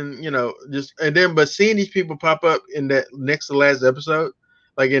missing, but seeing these people pop up in that next to last episode,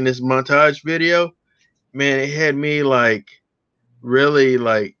 like in this montage video, man, it had me like really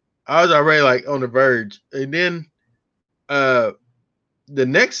like I was already like on the verge. And then the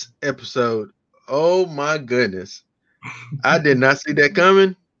next episode, oh my goodness. I did not see that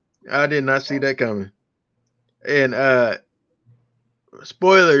coming. And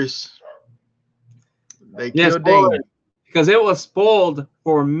spoilers. They killed Dean. Because it was spoiled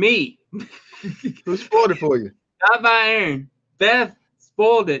for me. Who spoiled it for you? Not by Aaron. Beth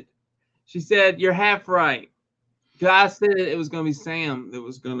spoiled it. She said, "You're half right." I said it was going to be Sam that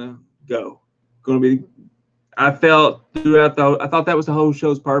was going to go. I felt throughout I thought that was the whole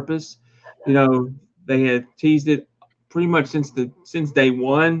show's purpose. They had teased it pretty much since day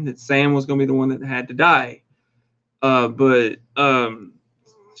one that Sam was going to be the one that had to die. But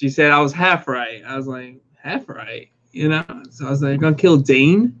she said I was half right. I was like, half right, So I was like, gonna kill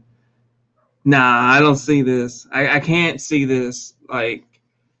Dean? Nah, I don't see this. I can't see this. Like,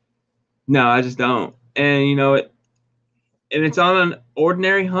 no, I just don't. And and it's on an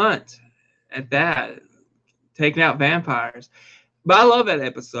ordinary hunt at that, taking out vampires. But I love that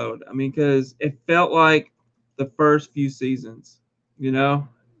episode. I mean, because it felt like the first few seasons.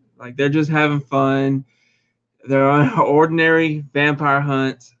 Like they're just having fun. They're on an ordinary vampire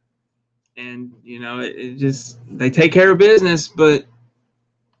hunt. And, it just, they take care of business, but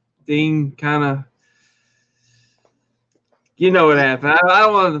Dean kind of, what happened. I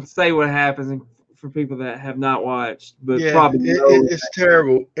don't want to say what happens for people that have not watched, but probably it's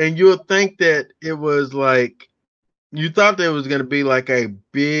terrible. And you'll think that it was like, you thought there was going to be like a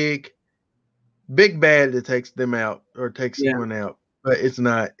big bad that takes them out or takes someone out, but it's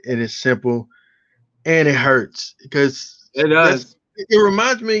not. And it's simple and it hurts because it does. It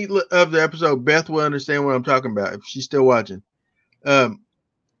reminds me of the episode. Beth will understand what I'm talking about if she's still watching. It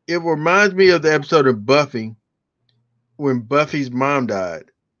reminds me of the episode of Buffy when Buffy's mom died.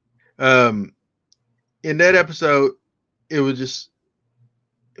 In that episode, it was just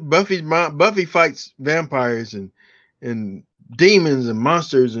Buffy's mom. Buffy fights vampires and demons and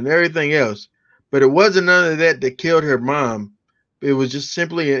monsters and everything else, but it wasn't none of that killed her mom. It was just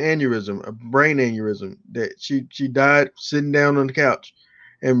simply an aneurysm, a brain aneurysm that she died sitting down on the couch,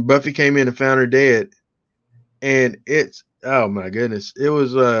 and Buffy came in and found her dead. And it's, oh my goodness, it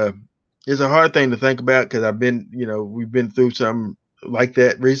was it's a hard thing to think about because we've been through something like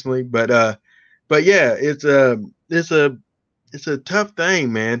that recently, but yeah, it's a tough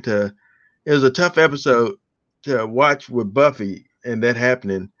thing, man. It was a tough episode to watch with Buffy and that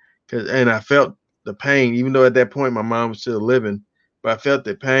happening, and I felt the pain, even though at that point my mom was still living. But I felt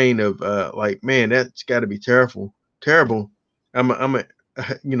the pain of like, man, that's got to be terrible. I don't know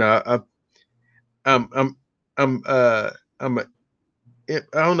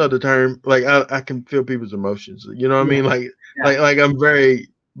the term. Like I can feel people's emotions. You know what I mean? Like I'm very,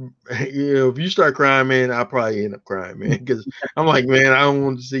 if you start crying, man, I'll probably end up crying, man, because I'm like, man, I don't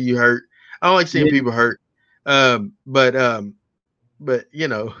want to see you hurt. I don't like seeing people hurt. But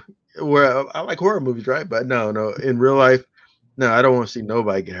where I like horror movies, right? But no, in real life. No, I don't want to see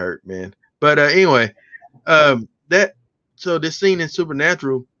nobody get hurt, man. But anyway, so this scene in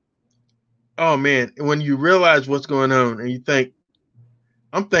Supernatural, oh man, when you realize what's going on and you think,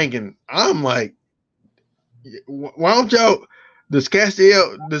 I'm like, why don't y'all, does he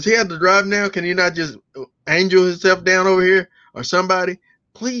have to drive now? Can he not just angel himself down over here or somebody?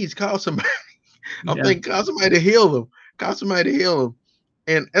 Please call somebody. I'm thinking, call somebody to heal him.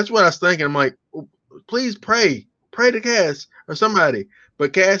 And that's what I was thinking. I'm like, please pray to Cass or somebody.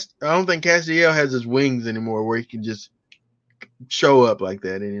 But Cass, I don't think Castiel has his wings anymore where he can just show up like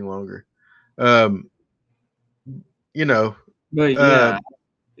that any longer. But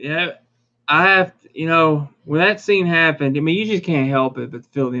I have, when that scene happened, I mean, you just can't help it but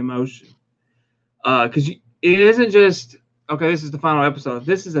feel the emotion. Because it isn't just, okay, this is the final episode.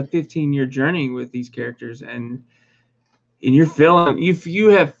 This is a 15-year journey with these characters, and you're feeling, you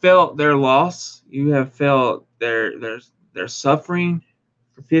have felt their loss, you have felt their suffering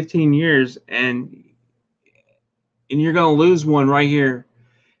for 15 years, and you're going to lose one right here,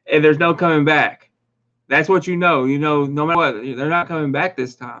 and there's no coming back. That's what no matter what, they're not coming back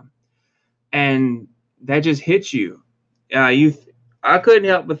this time. And that just hits you. I couldn't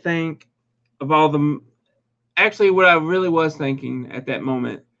help but think of all the, actually what I really was thinking at that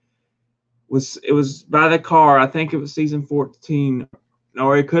moment was, it was by the car, I think it was season 14,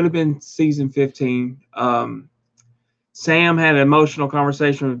 or it could have been season 15. Sam had an emotional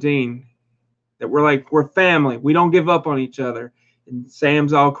conversation with Dean that we're family. We don't give up on each other. And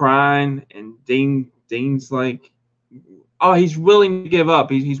Sam's all crying, and Dean's like, oh, he's willing to give up.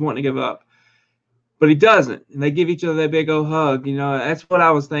 He's wanting to give up, but he doesn't. And they give each other that big old hug. You know, that's what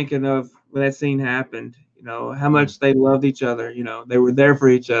I was thinking of when that scene happened. You know, how much they loved each other. You know, they were there for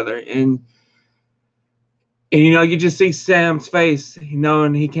each other. And you know, you just see Sam's face,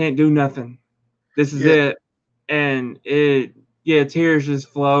 knowing he can't do nothing. This is it. And tears just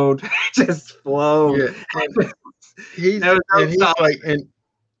flowed. Just flowed. Yeah. He's like,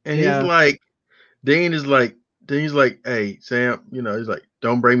 Dean's like, hey, Sam, you know, he's like,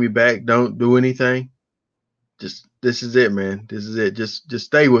 don't bring me back. Don't do anything. Just, this is it, man. This is it. Just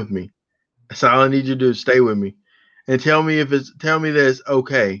stay with me. That's all I need you to do is stay with me. And tell me that it's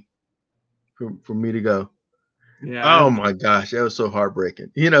okay for me to go. Yeah. Oh my gosh, that was so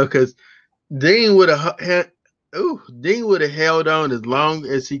heartbreaking. You know, because Dean would have held on as long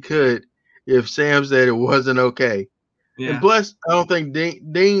as he could if Sam said it wasn't okay. Yeah. And plus, I don't think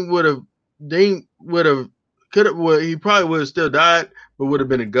Dean would have he probably would have still died, but would have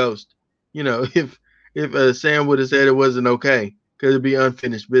been a ghost. You know, if Sam would have said it wasn't okay, because it'd be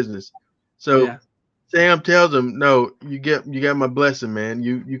unfinished business. So Sam tells him, no, you got my blessing, man.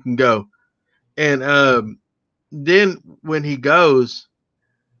 You can go. And then when he goes,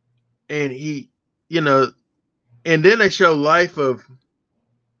 and he, you know, and then they show life of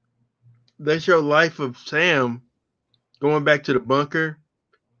Sam going back to the bunker,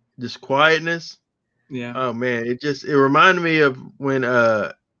 this quietness. Yeah. Oh man, it reminded me of when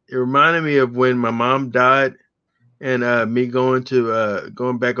my mom died, and me going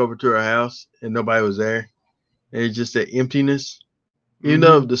back over to her house and nobody was there, and it's just that emptiness. You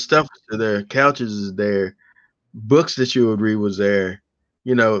know, the stuff was there, couches is there, books that you would read was there,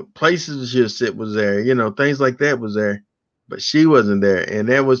 you know, places you sit was there, you know, things like that was there, but she wasn't there, and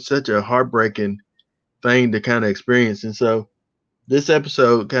that was such a heartbreaking thing to kind of experience. And so this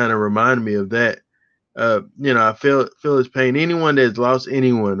episode kind of reminded me of that. You know, I feel his pain. Anyone that's lost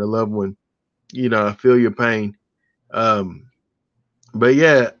anyone, a loved one, you know, I feel your pain. But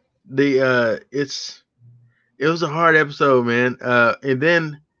yeah, it was a hard episode, man. And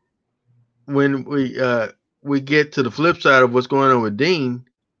then when we get to the flip side of what's going on with Dean,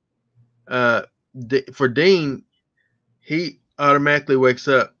 for Dean, he automatically wakes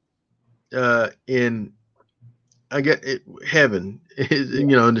up in, I get it, heaven. You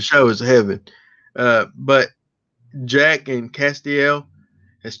know, in the show is heaven. But Jack and Castiel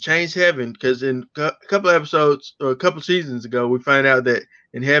has changed heaven, because in a couple episodes or a couple seasons ago, we find out that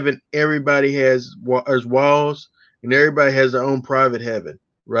in heaven everybody has walls and everybody has their own private heaven,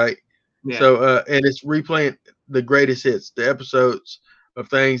 right? Yeah. So and it's replaying the greatest hits, the episodes of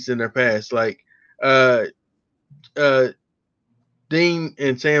things in their past, like Dean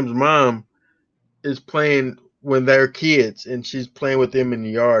and Sam's mom is playing when they're kids, and she's playing with them in the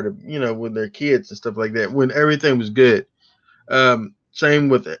yard, you know, with their kids and stuff like that, when everything was good. Same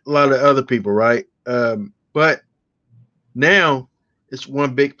with a lot of other people, right? But now it's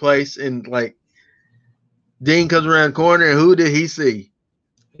one big place, and like Dean comes around the corner, and who did he see?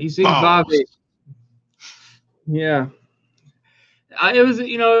 He sees Bobby. Yeah.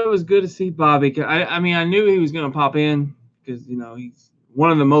 It was good to see Bobby. I mean, I knew he was going to pop in because, you know, he's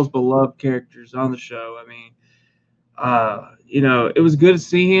one of the most beloved characters on the show. I mean, you know, it was good to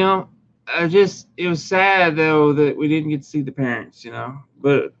see him. It was sad though that we didn't get to see the parents, you know,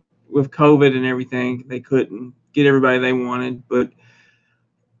 but with COVID and everything, they couldn't get everybody they wanted. But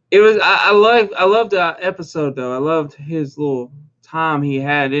it was, I loved the episode though. I loved his little time he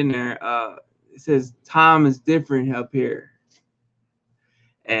had in there. It says time is different up here.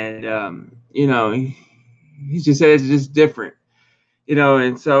 And, you know, he just said it's just different, you know,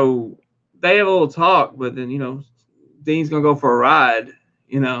 and so they have a little talk, but then, you know, Dean's going to go for a ride,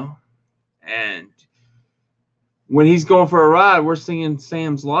 you know, and when he's going for a ride, we're seeing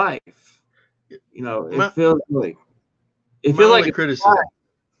Sam's life, you know, it feels like criticism.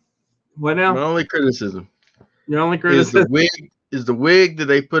 What now? My only criticism. Your only criticism is the wig that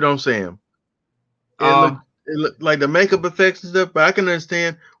they put on Sam. It looked like the makeup effects and stuff, but I can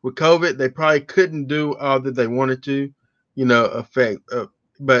understand with COVID, they probably couldn't do all that they wanted to, you know, affect.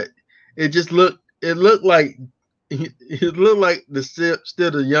 But it just looked like still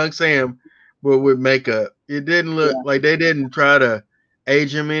the young Sam, but with makeup. It didn't look like they didn't try to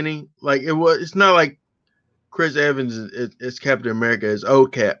age him any. Like it's not like Chris Evans is Captain America, is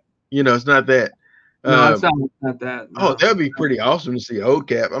old Cap. You know, it's not that. No, it's not that. No. Oh, that'd be pretty awesome to see old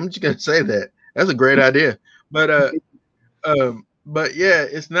Cap. I'm just gonna say that. That's a great idea. But but yeah,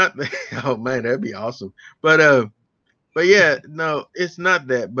 it's not. Oh man, that'd be awesome. But yeah, no, it's not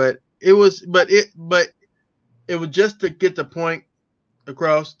that. But it was. But it was just to get the point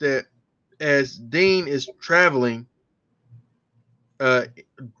across that as Dean is traveling, uh,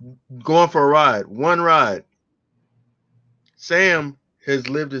 going for a ride, one ride, Sam has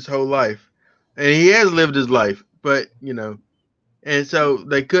lived his whole life, and he has lived his life. But and so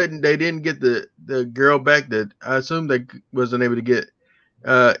they didn't get the girl back. That I assume they wasn't able to get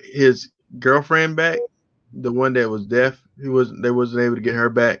his girlfriend back, the one that was deaf. They wasn't able to get her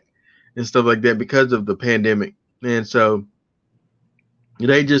back and stuff like that because of the pandemic. And so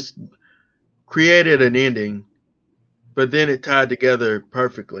they just created an ending, but then it tied together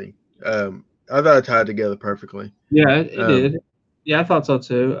perfectly. I thought it tied together perfectly. Yeah, it did. Yeah, I thought so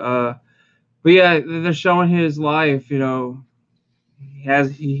too. But yeah, they're showing his life. He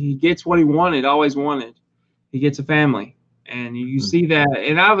gets what he wanted, always wanted. He gets a family, and you see that.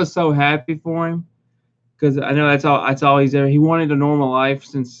 And I was so happy for him because I know that's all he's ever. He wanted a normal life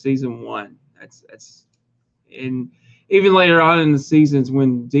since season one. And even later on in the seasons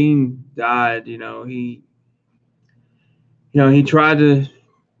when Dean died, he tried to,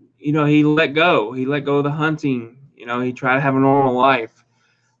 he let go. He let go of the hunting. He tried to have a normal life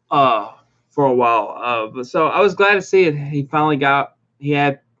for a while. But so I was glad to see it. He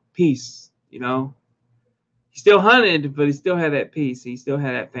had peace. He still hunted, but he still had that peace. He still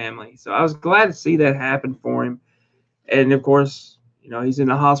had that family. So I was glad to see that happen for him. And of course, he's in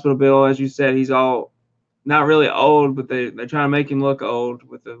the hospital bill, as you said. He's all not really old, but they're trying to make him look old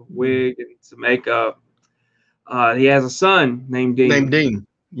with a wig and some makeup. He has a son named Dean.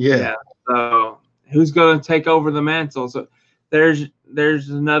 Yeah. So who's going to take over the mantle? So there's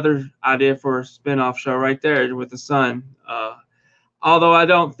another idea for a spinoff show right there with the son. Although I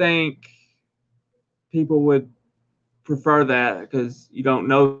don't think people would prefer that because you don't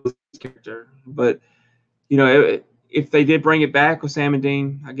know this character. But if they did bring it back with Sam and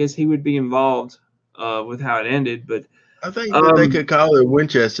Dean, I guess he would be involved with how it ended. But I think that they could call it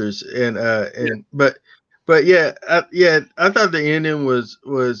Winchesters, but yeah, I thought the ending was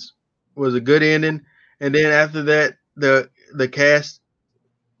a good ending, and then after that, the cast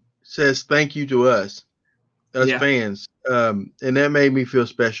says thank you to us fans, and that made me feel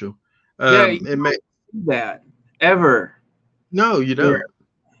special. You don't see that ever. No, you don't.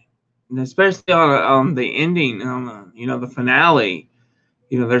 And especially on the ending, on the finale.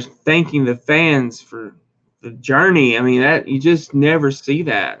 They're thanking the fans for the journey. I mean, that you just never see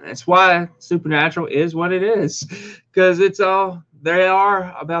that. That's why Supernatural is what it is, because they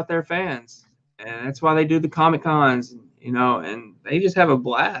are about their fans, and that's why they do the Comic Cons, and they just have a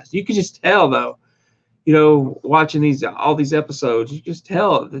blast. You can just tell though, watching all these episodes, you just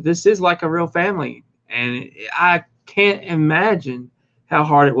tell that this is like a real family, and I can't imagine how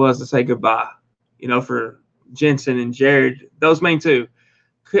hard it was to say goodbye, for Jensen and Jared, those main two.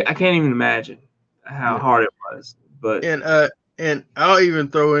 I can't even imagine how hard it was. But and I'll even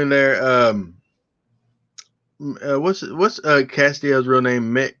throw in there what's Castiel's real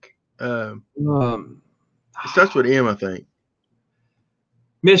name? Mick. It starts with M, I think.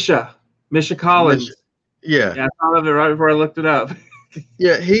 Misha Collins. Yeah, I thought of it right before I looked it up.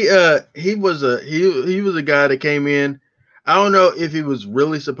 Yeah, he was a guy that came in. I don't know if he was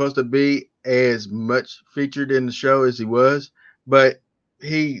really supposed to be as much featured in the show as he was, but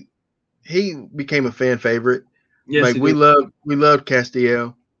he became a fan favorite. Yes, we loved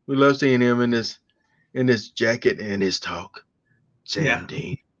Castiel. We love seeing him in this jacket and his talk. Sam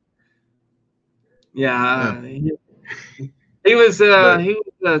Dean. Yeah, he was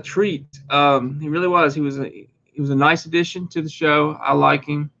a treat. He really was. He was a nice addition to the show. I like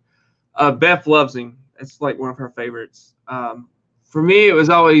him. Beth loves him. It's like one of her favorites. For me, it was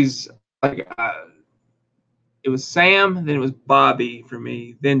always like it was Sam, then it was Bobby for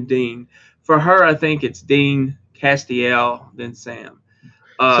me, then Dean. For her, I think it's Dean, Castiel, then Sam.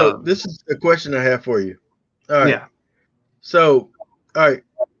 So this is a question I have for you. All right. Yeah. So, all right.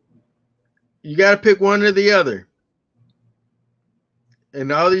 You got to pick one or the other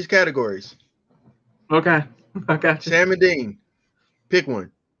in all these categories. Okay. I got you. Sam and Dean. Pick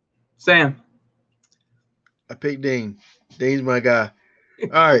one. Sam. I picked Dean. Dean's my guy. All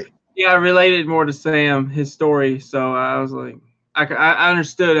right. Yeah, I related more to Sam, his story. So I was like, I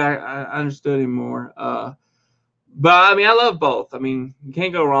understood. I understood him more. But I mean, I love both. I mean, you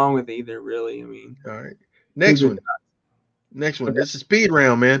can't go wrong with either, really. I mean, all right. Next one. Okay. This is speed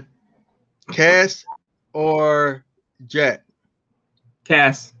round, man. Cass or Jack?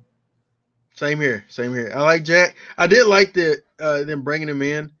 Cass. Same here. I like Jack. I did like them bringing him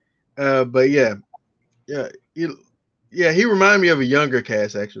in, but yeah. yeah, he reminded me of a younger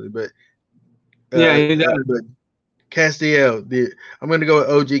Cass actually, but Yeah, he does. but Castiel, I'm gonna go with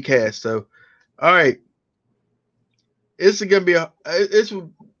OG Cass. So, all right, it's gonna be it's all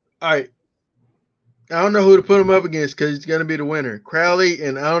right. I don't know who to put him up against because he's gonna be the winner, Crowley,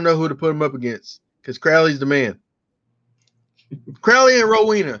 and I don't know who to put him up against because Crowley's the man. Crowley and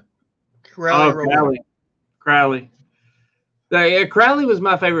Rowena. Crowley. Yeah, Crowley was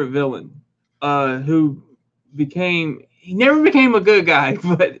my favorite villain. Who he never became a good guy,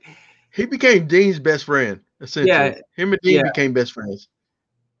 but he became Dean's best friend. Essentially, yeah, him and Dean became best friends.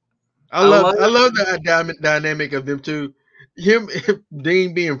 I love the dynamic of them two.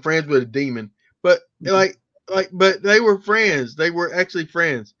 Dean being friends with a demon, but but they were friends. They were actually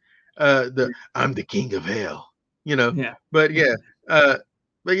friends. I'm the king of hell, Yeah. But yeah,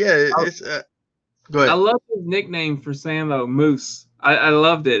 it's. Go ahead. I love his nickname for Sam though, Moose. I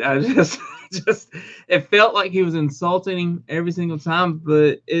loved it. I just it felt like he was insulting him every single time,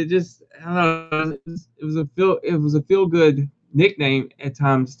 but it just I don't know. It was a feel good nickname at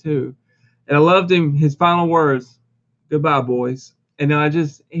times too, and I loved him. His final words, "Goodbye, boys," and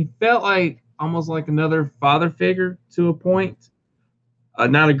he felt like almost like another father figure to a point.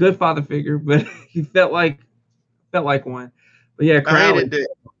 Not a good father figure, but he felt like one. But yeah, Crowley.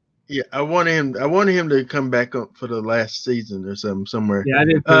 Yeah, I wanted him to come back up for the last season or somewhere. Yeah, I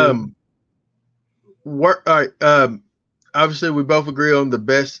did too. All right. Obviously, we both agree on the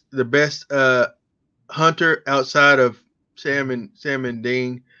best hunter outside of Sam and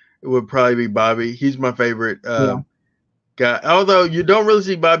Dean. It would probably be Bobby. He's my favorite guy. Although you don't really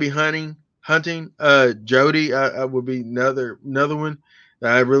see Bobby hunting. Jody, I would be another one.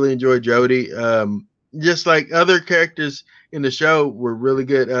 I really enjoy Jody. Just like other characters in the show were really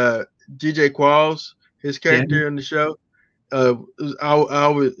good. GJ Qualls, his character in the show, it was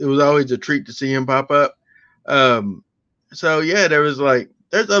always a treat to see him pop up. So yeah, there's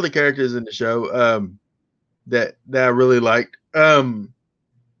other characters in the show that I really liked. The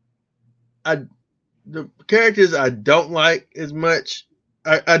characters I don't like as much.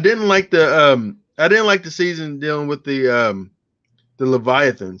 I didn't like the season dealing with the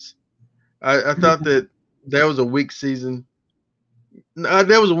Leviathans. I thought that was a weak season.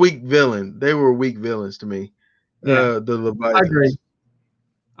 That was a weak villain. They were weak villains to me. Yeah, the Leviathans.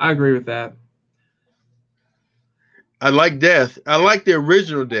 I agree with that. I like Death. I like the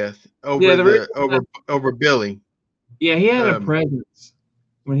original Death over Billy. Yeah, he had a presence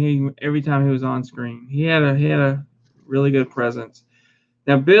every time he was on screen. He had a really good presence.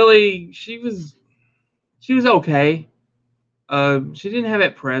 Now Billy, she was okay. She didn't have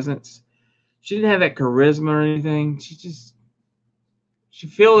that presence. She didn't have that charisma or anything. She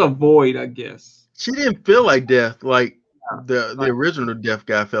filled a void, I guess. She didn't feel like Death, like the original Death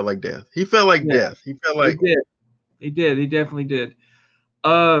guy felt like Death. He felt like Death. He felt like He did. He definitely did.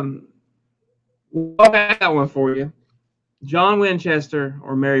 I got one for you. John Winchester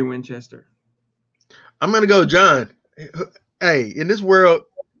or Mary Winchester? I'm gonna go John. Hey, in this world,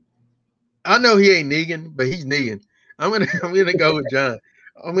 I know he ain't Negan, but he's Negan. I'm gonna go with John.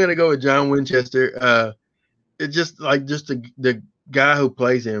 I'm gonna go with John Winchester. It's just the guy who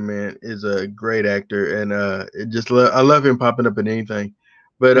plays him, man, is a great actor, and I love him popping up in anything.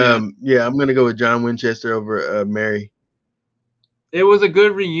 But I'm gonna go with John Winchester over Mary. It was a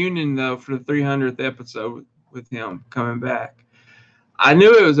good reunion though for the 300th episode with him coming back. I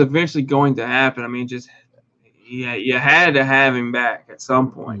knew it was eventually going to happen. I mean, you had to have him back at some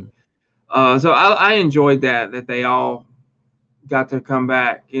point. So I enjoyed that they all got to come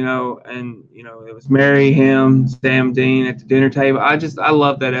back, and it was Mary, him, Sam, Dean at the dinner table. I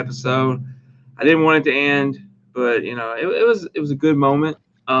loved that episode. I didn't want it to end, but it was a good moment.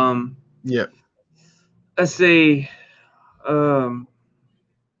 Let's see. I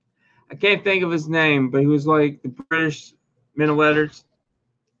can't think of his name, but he was like the British Men of Letters.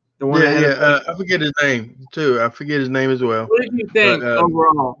 The one. I forget his name too. I forget his name as well. What did you think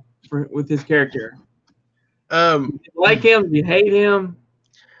overall with his character? Did you like him? Did you hate him?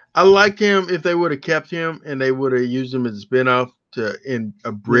 I liked him if they would have kept him and they would have used him as a spinoff in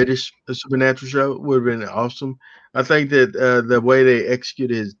a British supernatural show. It would have been awesome. I think that the way they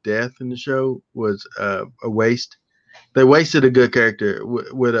executed his death in the show was a waste. They wasted a good character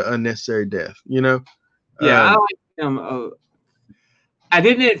with an unnecessary death. Yeah, I like him. I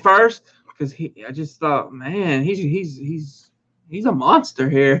didn't at first because I just thought, man, he's a monster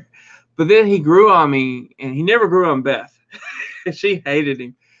here. But then he grew on me, and he never grew on Beth. She hated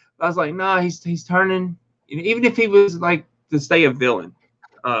him. I was like, nah, he's turning. Even if he was like to stay a villain,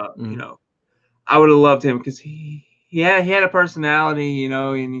 I would have loved him because he had a personality,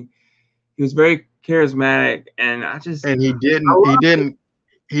 and he was very charismatic, and I just And he I didn't love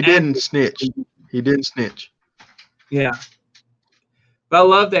he didn't antics. snitch. He didn't snitch. Yeah, but I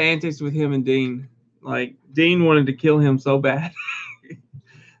love the antics with him and Dean. Like Dean wanted to kill him so bad.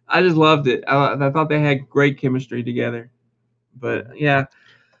 I just loved it. I thought they had great chemistry together. But yeah,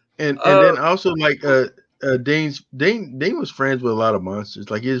 And uh, then also like Dean was friends with a lot of monsters.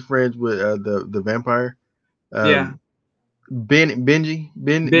 Like he was friends with the vampire. yeah, Um Benny,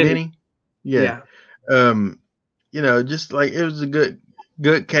 Benny. Yeah. yeah. Um just like it was a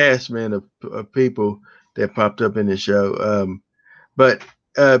good cast, man, of people that popped up in the show. But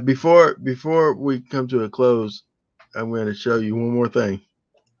before we come to a close, I'm going to show you one more thing.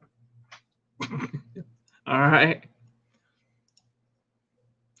 All right.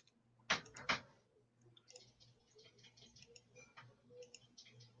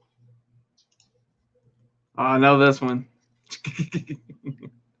 Oh, I know this one.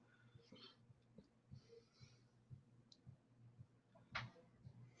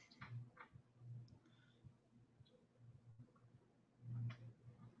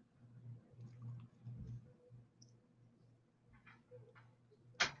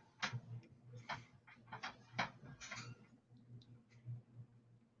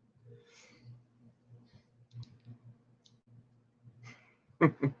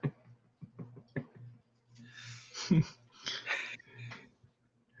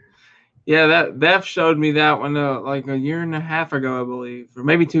 Yeah, that Beth showed me that one like a year and a half ago, I believe, or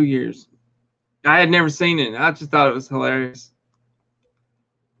maybe 2 years. I had never seen it. I just thought it was hilarious.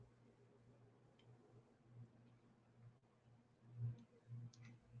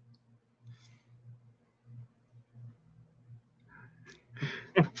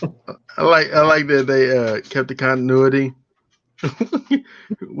 I like that they kept the continuity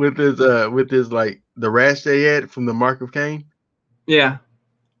with his like the rash they had from the Mark of Cain. Yeah.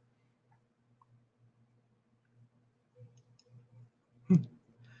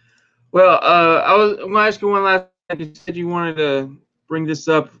 Well, I'm gonna ask you one last thing. You said you wanted to bring this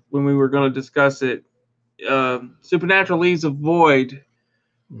up when we were going to discuss it. Supernatural leaves a void.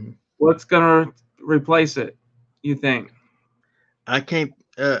 Mhm. What's going to replace it, you think? I can't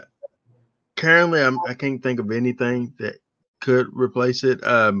currently I can't think of anything that could replace it.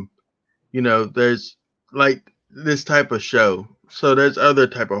 There's like this type of show. So there's other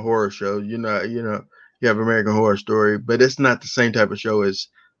type of horror shows. You have American Horror Story, but it's not the same type of show as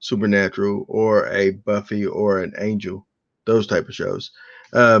Supernatural or a Buffy or an Angel. Those type of shows.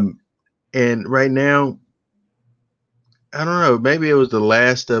 Um, and right now, I don't know. Maybe it was the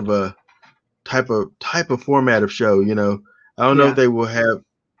last of a type of format of show. I don't know if Yeah. they will have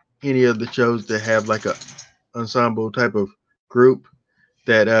any of the shows that have like a ensemble type of group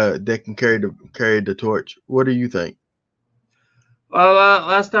that can carry the torch. What do you think? Well,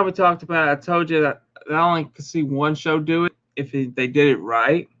 last time we talked about it, I told you that I only could see one show do it if they did it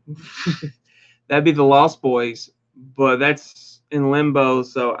right. That'd be the Lost Boys, but that's in limbo.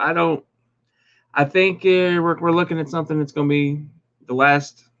 So I don't. I think we're looking at something that's going to be the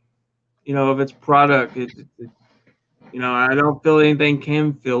last, of its product. I don't feel anything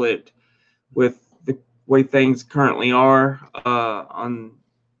can fill it with the way things currently are on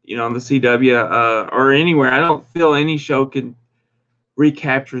the CW or anywhere. I don't feel any show can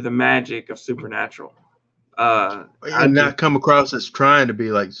recapture the magic of Supernatural. I And just not come across as trying to be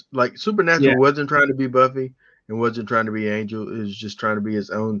like yeah Supernatural wasn't trying to be Buffy and wasn't trying to be Angel. It was just trying to be its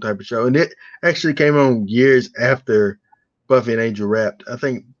own type of show. And it actually came on years after Buffy and Angel wrapped. I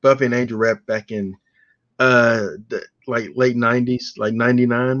think Buffy and Angel wrapped back in like late '90s, like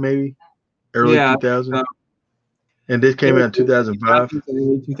 '99 maybe, early yeah. 2000. And this came out in 2005.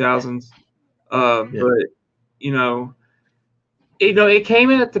 2000s. Yeah. But you know, it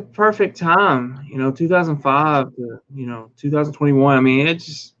came in at the perfect time. 2005 to 2021. I mean,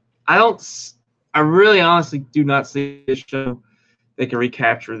 I don't. I really, honestly, do not see a show that can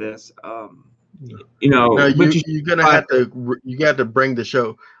recapture this. No, But you're gonna have to you got to bring the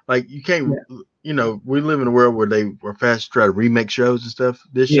show. Like you can't. We live in a world where they were fast to try to remake shows and stuff.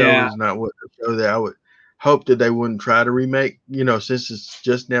 This show yeah, is not what the show that I would hope that they wouldn't try to remake. Since it's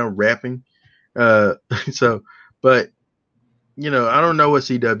just now wrapping. Uh, so, but I don't know what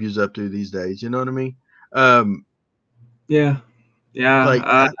CW's up to these days. You know what I mean? Um, yeah, yeah. like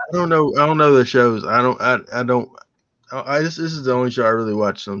I don't know. I don't know the shows. I don't. I don't. This is the only show I really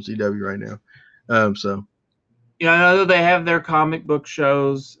watch on CW right now. So I know they have their comic book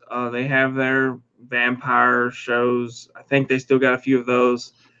shows. They have their vampire shows. I think they still got a few of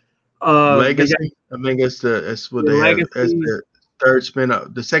those. They got Legacy. I think that's what the they have. That's legacies. their third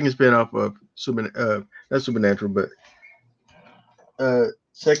spin-off, the second spin-off of that's Supernatural, but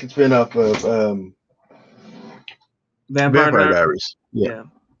second spinoff of Vampire Diaries. Diaries. Yeah.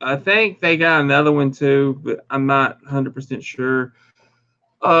 I think they got another one too, but I'm not 100% sure.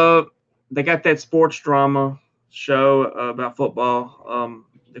 They got that sports drama show about football.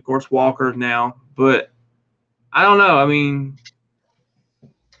 Of course, Walker now, but I don't know. I mean,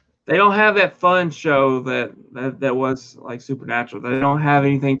 they don't have that fun show that was like Supernatural. They don't have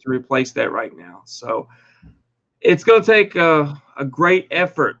anything to replace that right now. So it's going to take a great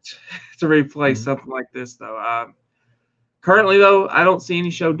effort to replace something like this, though. Currently, though, I don't see any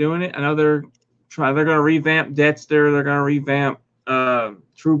show doing it. I know they're going to revamp Dexter. They're going to revamp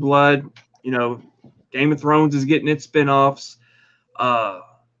True Blood. You know, Game of Thrones is getting its spinoffs.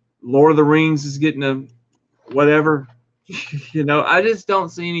 Lord of the Rings is getting a whatever. You know, I just don't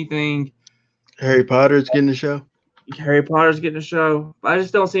see anything. Harry Potter's getting a show. Harry Potter's getting a show. I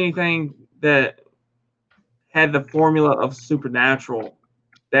just don't see anything that had the formula of Supernatural,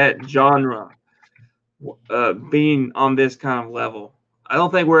 that genre, being on this kind of level. I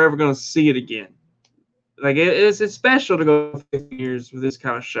don't think we're ever going to see it again. Like it's special to go 15 years with this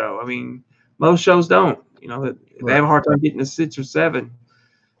kind of show. I mean, most shows don't. You know, they have a hard time getting to 6 or 7.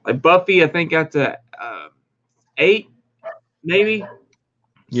 Like Buffy, I think got to 8, maybe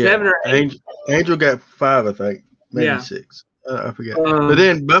 7 or 8. Angel got 5, I think, maybe 6. I forget. But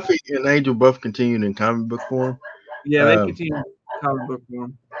then Buffy and Angel both continued in comic book form. Yeah, they continue in comic book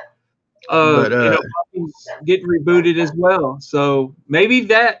form. Buffy's getting rebooted as well, so maybe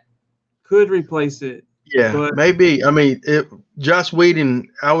that could replace it. Yeah, maybe. I mean, Joss Whedon.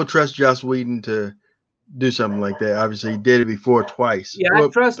 I would trust Joss Whedon to do something like that. Obviously, he did it before twice. Yeah, I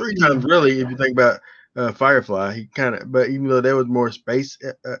trust 3 times really. If you think about Firefly, he kind of. But even though that was more space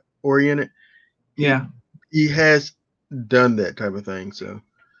oriented, yeah, he has done that type of thing. So,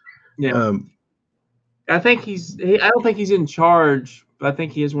 yeah, I think I don't think he's in charge, but I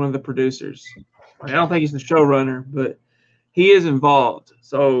think he is one of the producers. I don't think he's the showrunner, but he is involved.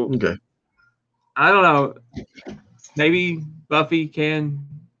 So, okay. I don't know. Maybe Buffy can,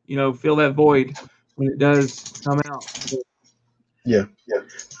 fill that void when it does come out. Yeah.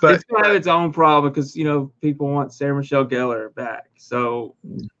 But it's gonna have its own problem because people want Sarah Michelle Gellar back. So,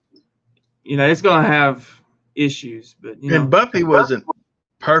 it's gonna have issues. But and Buffy wasn't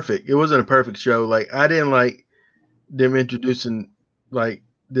perfect. It wasn't a perfect show. Like I didn't like them introducing like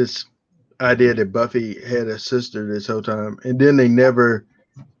this idea that Buffy had a sister this whole time, and then they never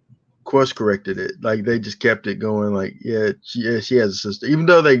course corrected it. Like they just kept it going. Like she has a sister, even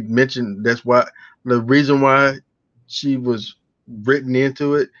though they mentioned that's why the reason why she was written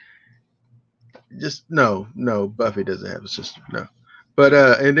into it. Just no, Buffy doesn't have a sister. No, but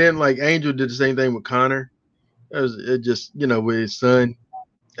and then like Angel did the same thing with Connor. It just with his son.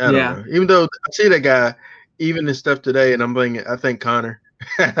 I don't know. Even though I see that guy even in stuff today, and I'm thinking I think Connor.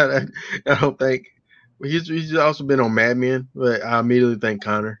 I don't think he's also been on Mad Men, but I immediately think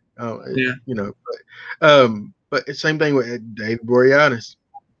Connor. But same thing with David Boreanaz.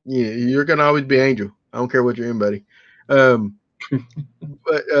 You're gonna always be Angel. I don't care what you're in, buddy. But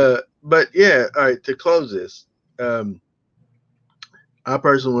yeah, all right. To close this, I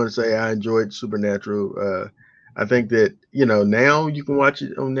personally want to say I enjoyed Supernatural. I think that now you can watch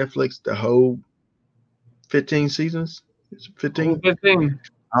it on Netflix. The whole 15 seasons. It's 15. 15.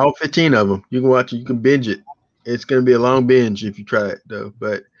 All 15 of them. You can watch it. You can binge it. It's gonna be a long binge if you try it though.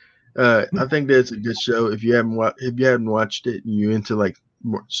 But I think that's a good show. If you haven't watched it and you're into like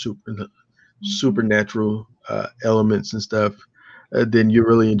more supernatural elements and stuff, then you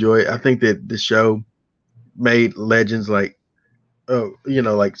really enjoy it. I think that the show made legends like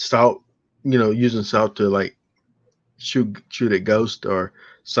like salt, using salt to like shoot at ghosts or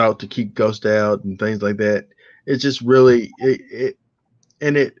salt to keep ghosts out and things like that. It's just really it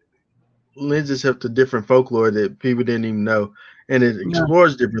lends itself to different folklore that people didn't even know. And it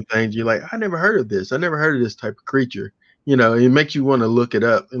explores different things. You're like, I never heard of this. I never heard of this type of creature. It makes you want to look it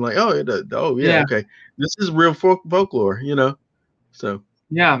up and like, okay, this is real folklore. So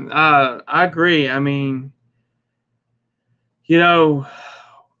yeah, I agree. I mean,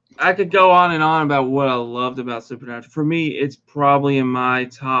 I could go on and on about what I loved about Supernatural. For me, it's probably in my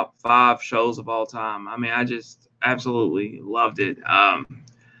top 5 shows of all time. I mean, I just absolutely loved it.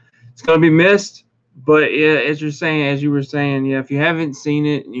 It's going to be missed. But yeah, as you were saying, if you haven't seen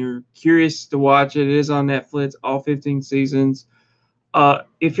it and you're curious to watch it, it is on Netflix, all 15 seasons.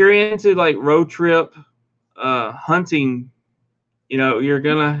 If you're into like road trip hunting, you're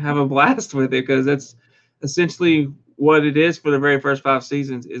gonna have a blast with it because that's essentially what it is for the very first 5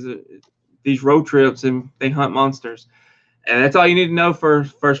 seasons. Is these road trips and they hunt monsters, and that's all you need to know for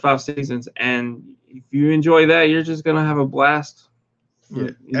first 5 seasons. And if you enjoy that, you're just gonna have a blast Yeah.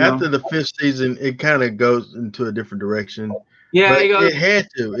 You After know? the fifth season, it kind of goes into a different direction. Yeah, But it goes, it had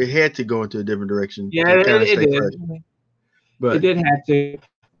to. It had to go into a different direction yeah, to kind of it stay fresh. did. It But did have to.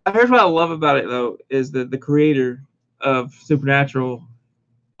 Here's what I love about it though is that the creator of Supernatural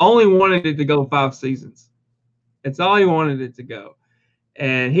only wanted it to go 5 seasons. It's all he wanted it to go,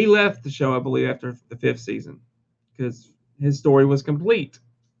 and he left the show, I believe, after the fifth season because his story was complete.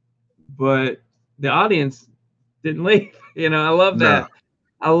 But the audience didn't leave. I love no, that.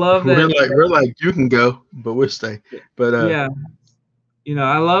 I love we're that. like you can go, but we'll stay. But Yeah,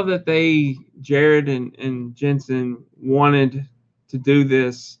 I love that Jared and Jensen wanted to do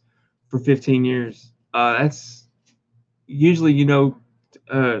this for 15 years. That's usually,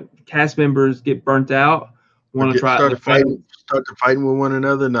 cast members get burnt out, or want to try. start fighting with one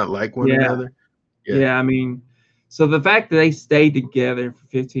another, not like one Yeah, another. Yeah, yeah. I mean, so the fact that they stayed together for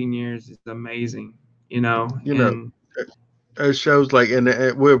 15 years is amazing. you know, And there's shows like, and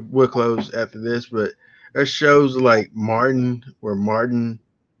we'll close after this, but there's shows like Martin, where Martin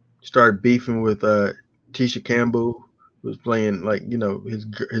started beefing with Tisha Campbell, who was playing like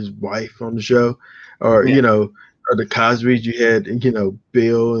his wife on the show, or yeah, or the Cosbys. You had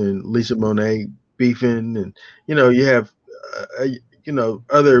Bill and Lisa Monet beefing, and you have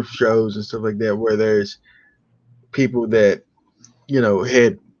other shows and stuff like that where there's people that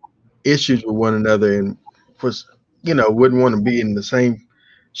had issues with one another and was wouldn't want to be in the same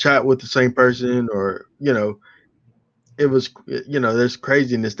shot with the same person, or it was there's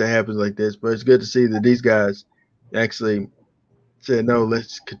craziness that happens like this, but it's good to see that these guys actually said no,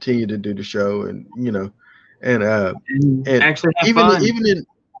 let's continue to do the show, and and and actually have even fun.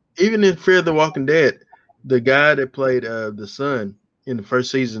 even in Fear the Walking Dead, the guy that played the son in the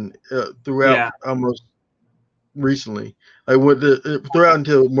first season, throughout Yeah, almost recently, like with the throughout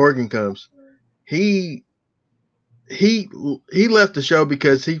until Morgan comes, he he left the show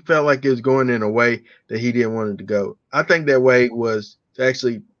because he felt like it was going in a way that he didn't want it to go. I think that way was to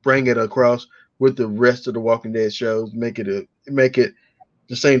actually bring it across with the rest of the Walking Dead shows, make it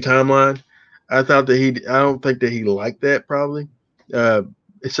the same timeline. I don't think that he liked that probably. Uh,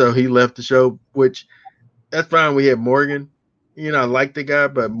 so he left the show, which that's fine. We have Morgan. I like the guy,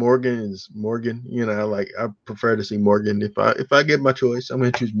 but Morgan is Morgan. I prefer to see Morgan. If I get my choice, I'm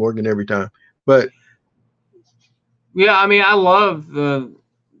gonna choose Morgan every time. But yeah. I mean, I love the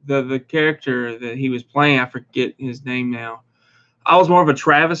character that he was playing. I forget his name now. I was more of a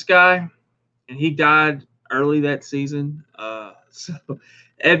Travis guy, and he died early that season. So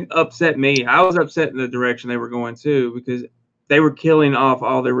it upset me. I was upset in the direction they were going too because they were killing off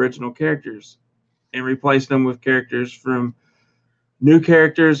all the original characters and replacing them with new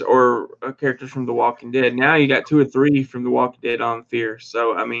characters or characters from The Walking Dead. Now you got 2 or 3 from The Walking Dead on Fear.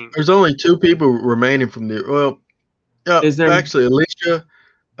 So I mean, there's only 2 people remaining from the is there? actually Alicia,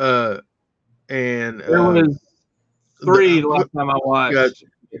 and There was 3 the last time I God, watched.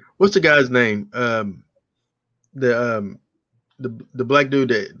 what's the guy's name? The the black dude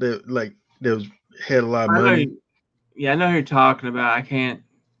that like that was had a lot of I know. money. Yeah, I know who you're talking about. I can't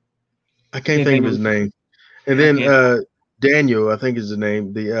I can't think of his name. And Yeah, I then can't. Daniel, I think is the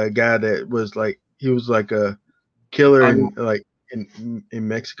name. The guy that was like he was like a killer in like in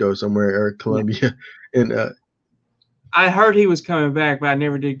Mexico somewhere, or Colombia, and I heard he was coming back, but I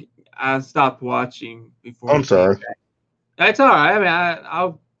never did. I stopped watching before I'm he came sorry. back. That's all right. I mean,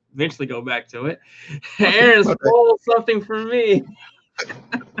 I'll eventually go back to it. Aaron spoiled something for me.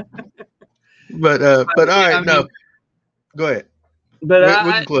 But all right, I mean, no, go ahead. But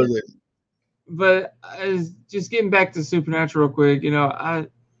We can close it. But just getting back to Supernatural real quick,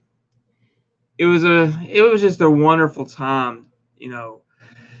 it was just a wonderful time,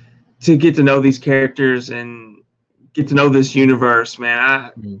 to get to know these characters and get to know this universe,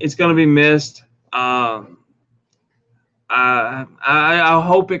 man. It's gonna be missed. I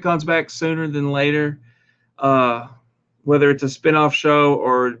hope it comes back sooner than later. Whether it's a spinoff show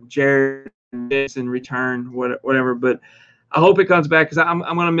or Jared and Jason return, whatever. But I hope it comes back because I'm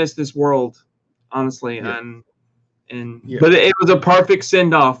gonna miss this world, honestly. Yeah. But it was a perfect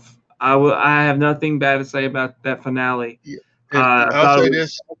send off. I have nothing bad to say about that finale. Yeah. I'll say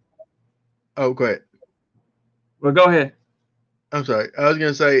this. Oh, go ahead. Well, go ahead. I'm sorry. I was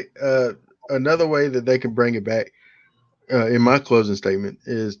going to say another way that they can bring it back in my closing statement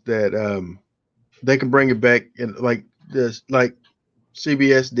is that they can bring it back in like this, like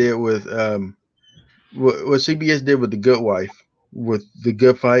CBS did with what CBS did with The Good Wife, with The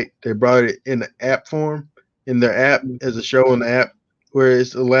Good Fight. They brought it in the app form, in their app as a show on the app, where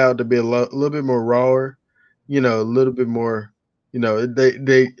it's allowed to be a little bit more rawer, a little bit more,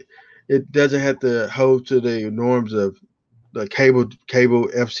 it doesn't have to hold to the norms of the cable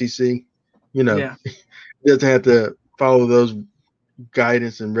FCC. You know, Yeah. he doesn't have to follow those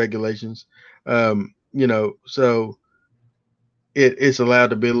guidance and regulations. You know, so it's allowed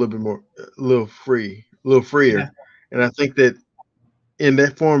to be a little bit more, a little freer. Yeah. And I think that in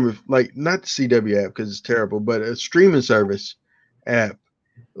that form of like not the CW app because it's terrible, but a streaming service app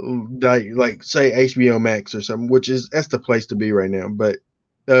like say HBO Max or something, which is that's the place to be right now. But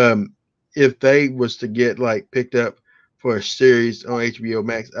if they was to get like picked up for a series on HBO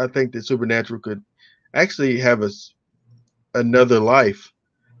Max, I think that Supernatural could actually have another life.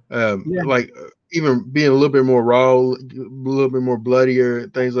 Yeah. Like even being a little bit more raw, a little bit more bloodier,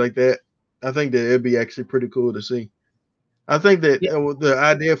 things like that. I think that it'd be actually pretty cool to see. I think that Yeah. the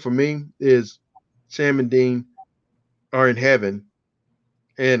idea for me is Sam and Dean are in heaven,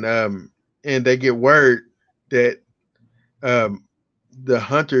 and they get word that um, the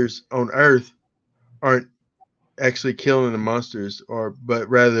hunters on Earth aren't actually killing the monsters, but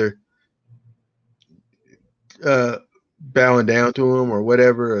rather uh, bowing down to them or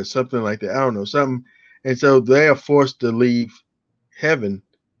whatever or something like that. I don't know something, and so they are forced to leave heaven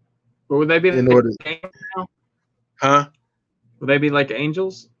But would they be in like order, angels now? huh? Would they be like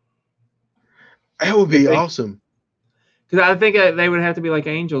angels? That would If be they, awesome. because I think they would have to be like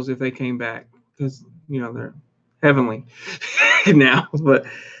angels if they came back, because they're heavenly now. But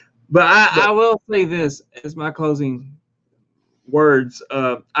But I will say this as my closing words.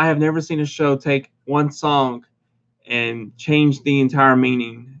 I have never seen a show take one song and change the entire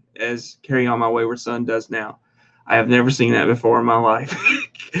meaning as "Carry On My Wayward Son" does now. I have never seen that before in my life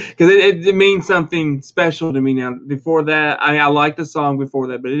because it means something special to me now. Before that, I liked the song before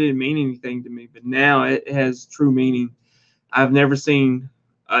that, but it didn't mean anything to me. But now it has true meaning. I've never seen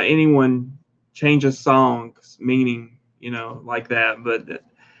anyone change a song's meaning, like that. But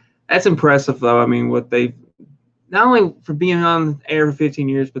that's impressive, though. I mean, what they not only for being on air for 15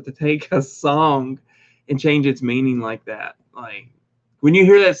 years, but to take a song and change its meaning like that. Like when you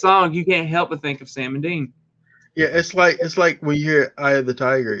hear that song, you can't help but think of Sam and Dean. yeah, it's like when you hear "Eye of the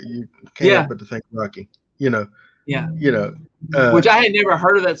Tiger," you can't Yeah, help but to think Rocky. You know, yeah. you know. Which I had never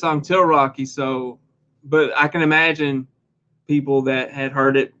heard of that song till Rocky. So, but I can imagine people that had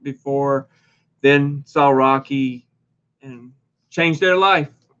heard it before, then saw Rocky, and changed their life.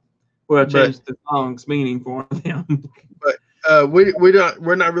 Well, But changed the song's meaning for them. but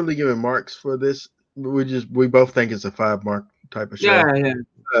we're not really giving marks for this. We both think it's a 5 mark type of show. yeah,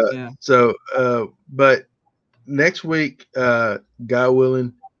 yeah. So but next week, God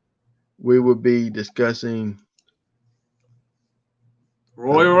willing, we will be discussing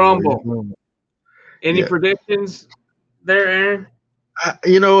Royal Rumble. Any Yeah. predictions there, Aaron?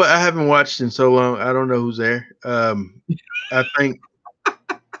 I haven't watched in so long. I don't know who's there. I think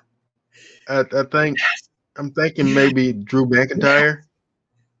I'm thinking maybe Drew McIntyre.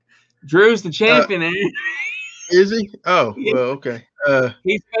 Drew's the champion, Aaron. Is he? Oh, well, okay.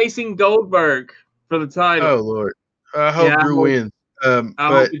 He's facing Goldberg for the title. Oh Lord. I hope Drew wins. I But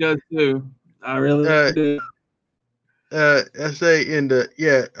hope he does too. I really do. I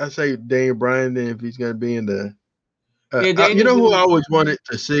say Daniel Bryan then if he's gonna be in the Daniel's who I always wanted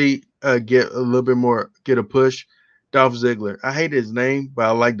to see get a little bit more get a push? Dolph Ziggler. I hate his name, but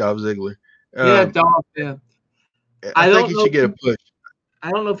I like Dolph Ziggler. Dolph, yeah. I think he should get a push. I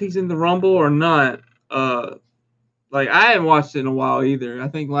don't know if he's in the Rumble or not. Like I haven't watched it in a while either. I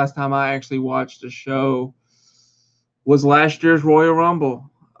think last time I actually watched a show was last year's Royal Rumble.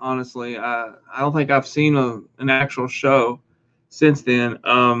 Honestly, I don't think I've seen an actual show since then.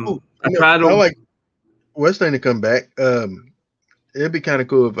 I like Weston to come back. It'd be kind of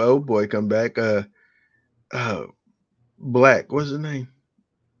cool if old boy come back. Black, what's his name?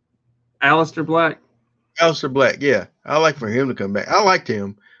 Aleister Black. Aleister Black, yeah. I like for him to come back. I liked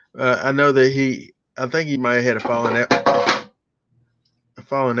him. I know that I think he might have had a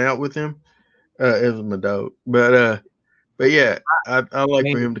falling out with him. It was my dog, but yeah, I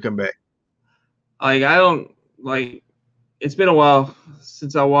like for him to come back. Like I don't like. It's been a while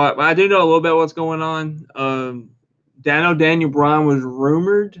since I watched, but I do know a little bit what's going on. Daniel Bryan was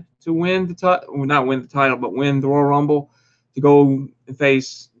rumored to win the title, well, not win the title, but win the Royal Rumble to go and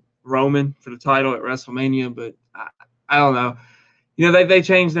face Roman for the title at WrestleMania. But I don't know. They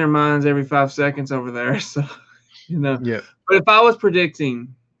change their minds every 5 seconds over there. So, Yeah. But if I was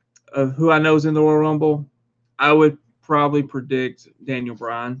predicting of who I know is in the Royal Rumble, I would probably predict Daniel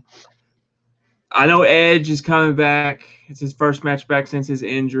Bryan. I know Edge is coming back. It's his first match back since his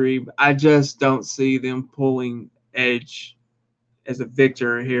injury. But I just don't see them pulling Edge as a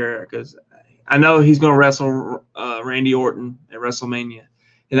victor here because I know he's going to wrestle Randy Orton at WrestleMania.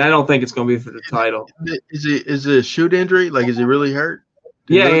 and I don't think it's going to be for the title. Is it a shoot injury? Like, is he really hurt?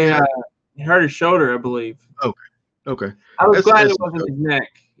 Yeah. He hurt his shoulder, I believe. Okay. I was glad it wasn't his neck.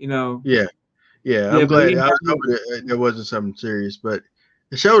 Yeah. I'm glad. I was hoping there wasn't something serious, but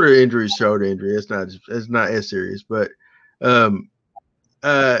the shoulder injury is shoulder injury. It's not as serious. But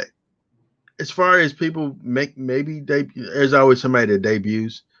as far as people there's always somebody that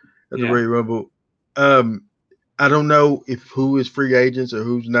debuts at the Royal Rumble. I don't know who is free agents or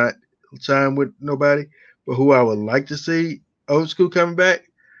who's not signed with nobody, but who I would like to see old school coming back.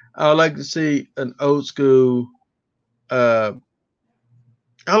 I would like to see an old school. I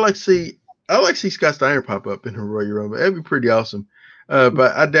like to see Scott Steiner pop up in the Royal Rumble. That'd be pretty awesome.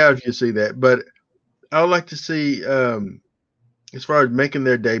 But I doubt if you see that. But I would like to see, as far as making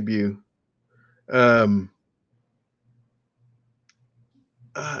their debut.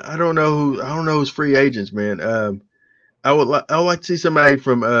 I don't know who's free agents, man. I would like to see somebody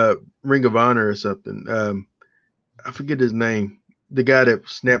from Ring of Honor or something. I forget his name. The guy that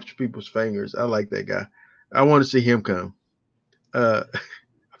snaps people's fingers. I like that guy. I want to see him come. I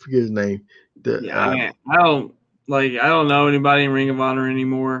forget his name. I don't know anybody in Ring of Honor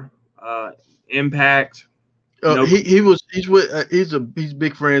anymore. Impact. Nope. He's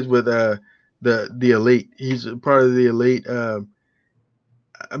big friends with the Elite. He's a part of the Elite.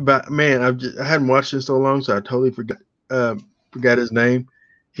 But man, I hadn't watched it so long, so I totally forgot his name.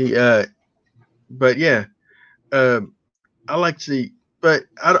 But yeah, I like to see. But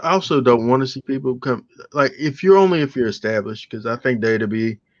I also don't want to see people come like if you're established, because I think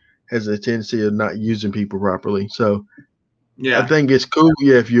WWE has a tendency of not using people properly. So I think it's cool,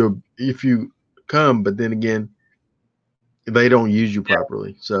 if you come, but then again, they don't use you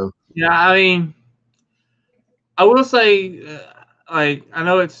properly. So I mean, I will say, I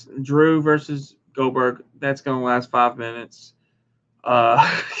know it's Drew versus Goldberg. That's gonna last 5 minutes.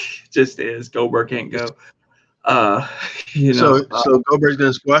 Just is Goldberg can't go. So Goldberg's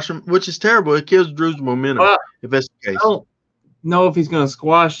gonna squash him, which is terrible. It kills Drew's momentum if that's the case. I don't know if he's gonna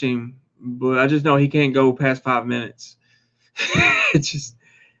squash him, but I just know he can't go past 5 minutes. It's just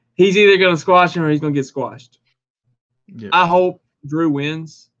he's either gonna squash him or he's gonna get squashed. Yeah. I hope Drew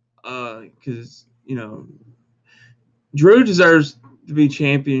wins, because Drew deserves to be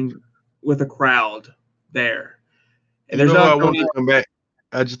champion with a crowd there. And there's no. I want to come back.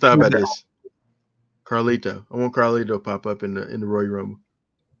 I just thought about this. Carlito. I want Carlito to pop up in the Royal Rumble.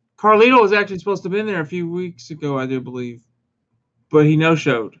 Carlito was actually supposed to have been there a few weeks ago, I do believe, but he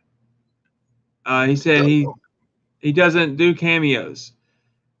no-showed. He said he doesn't do cameos.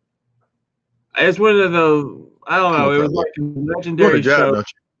 It's one of the I don't know. It was like a legendary show.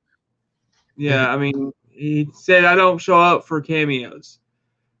 Yeah, I mean, he said I don't show up for cameos.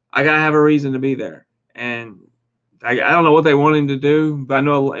 I gotta have a reason to be there, and I don't know what they want him to do, but I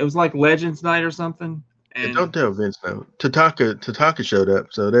know it was like Legends Night or something. And don't tell Vince though. Tataka showed up,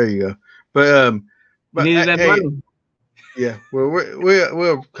 so there you go. But needed that money. Yeah, well,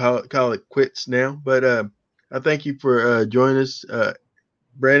 we'll call it quits now. But I thank you for joining us,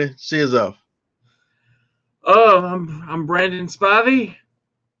 Brandon. See us off. I'm Brandon Spivey.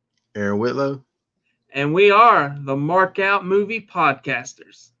 Aaron Whitlow. And we are the Mark Out Movie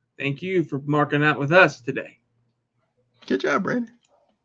Podcasters. Thank you for marking out with us today. Good job, Brandon.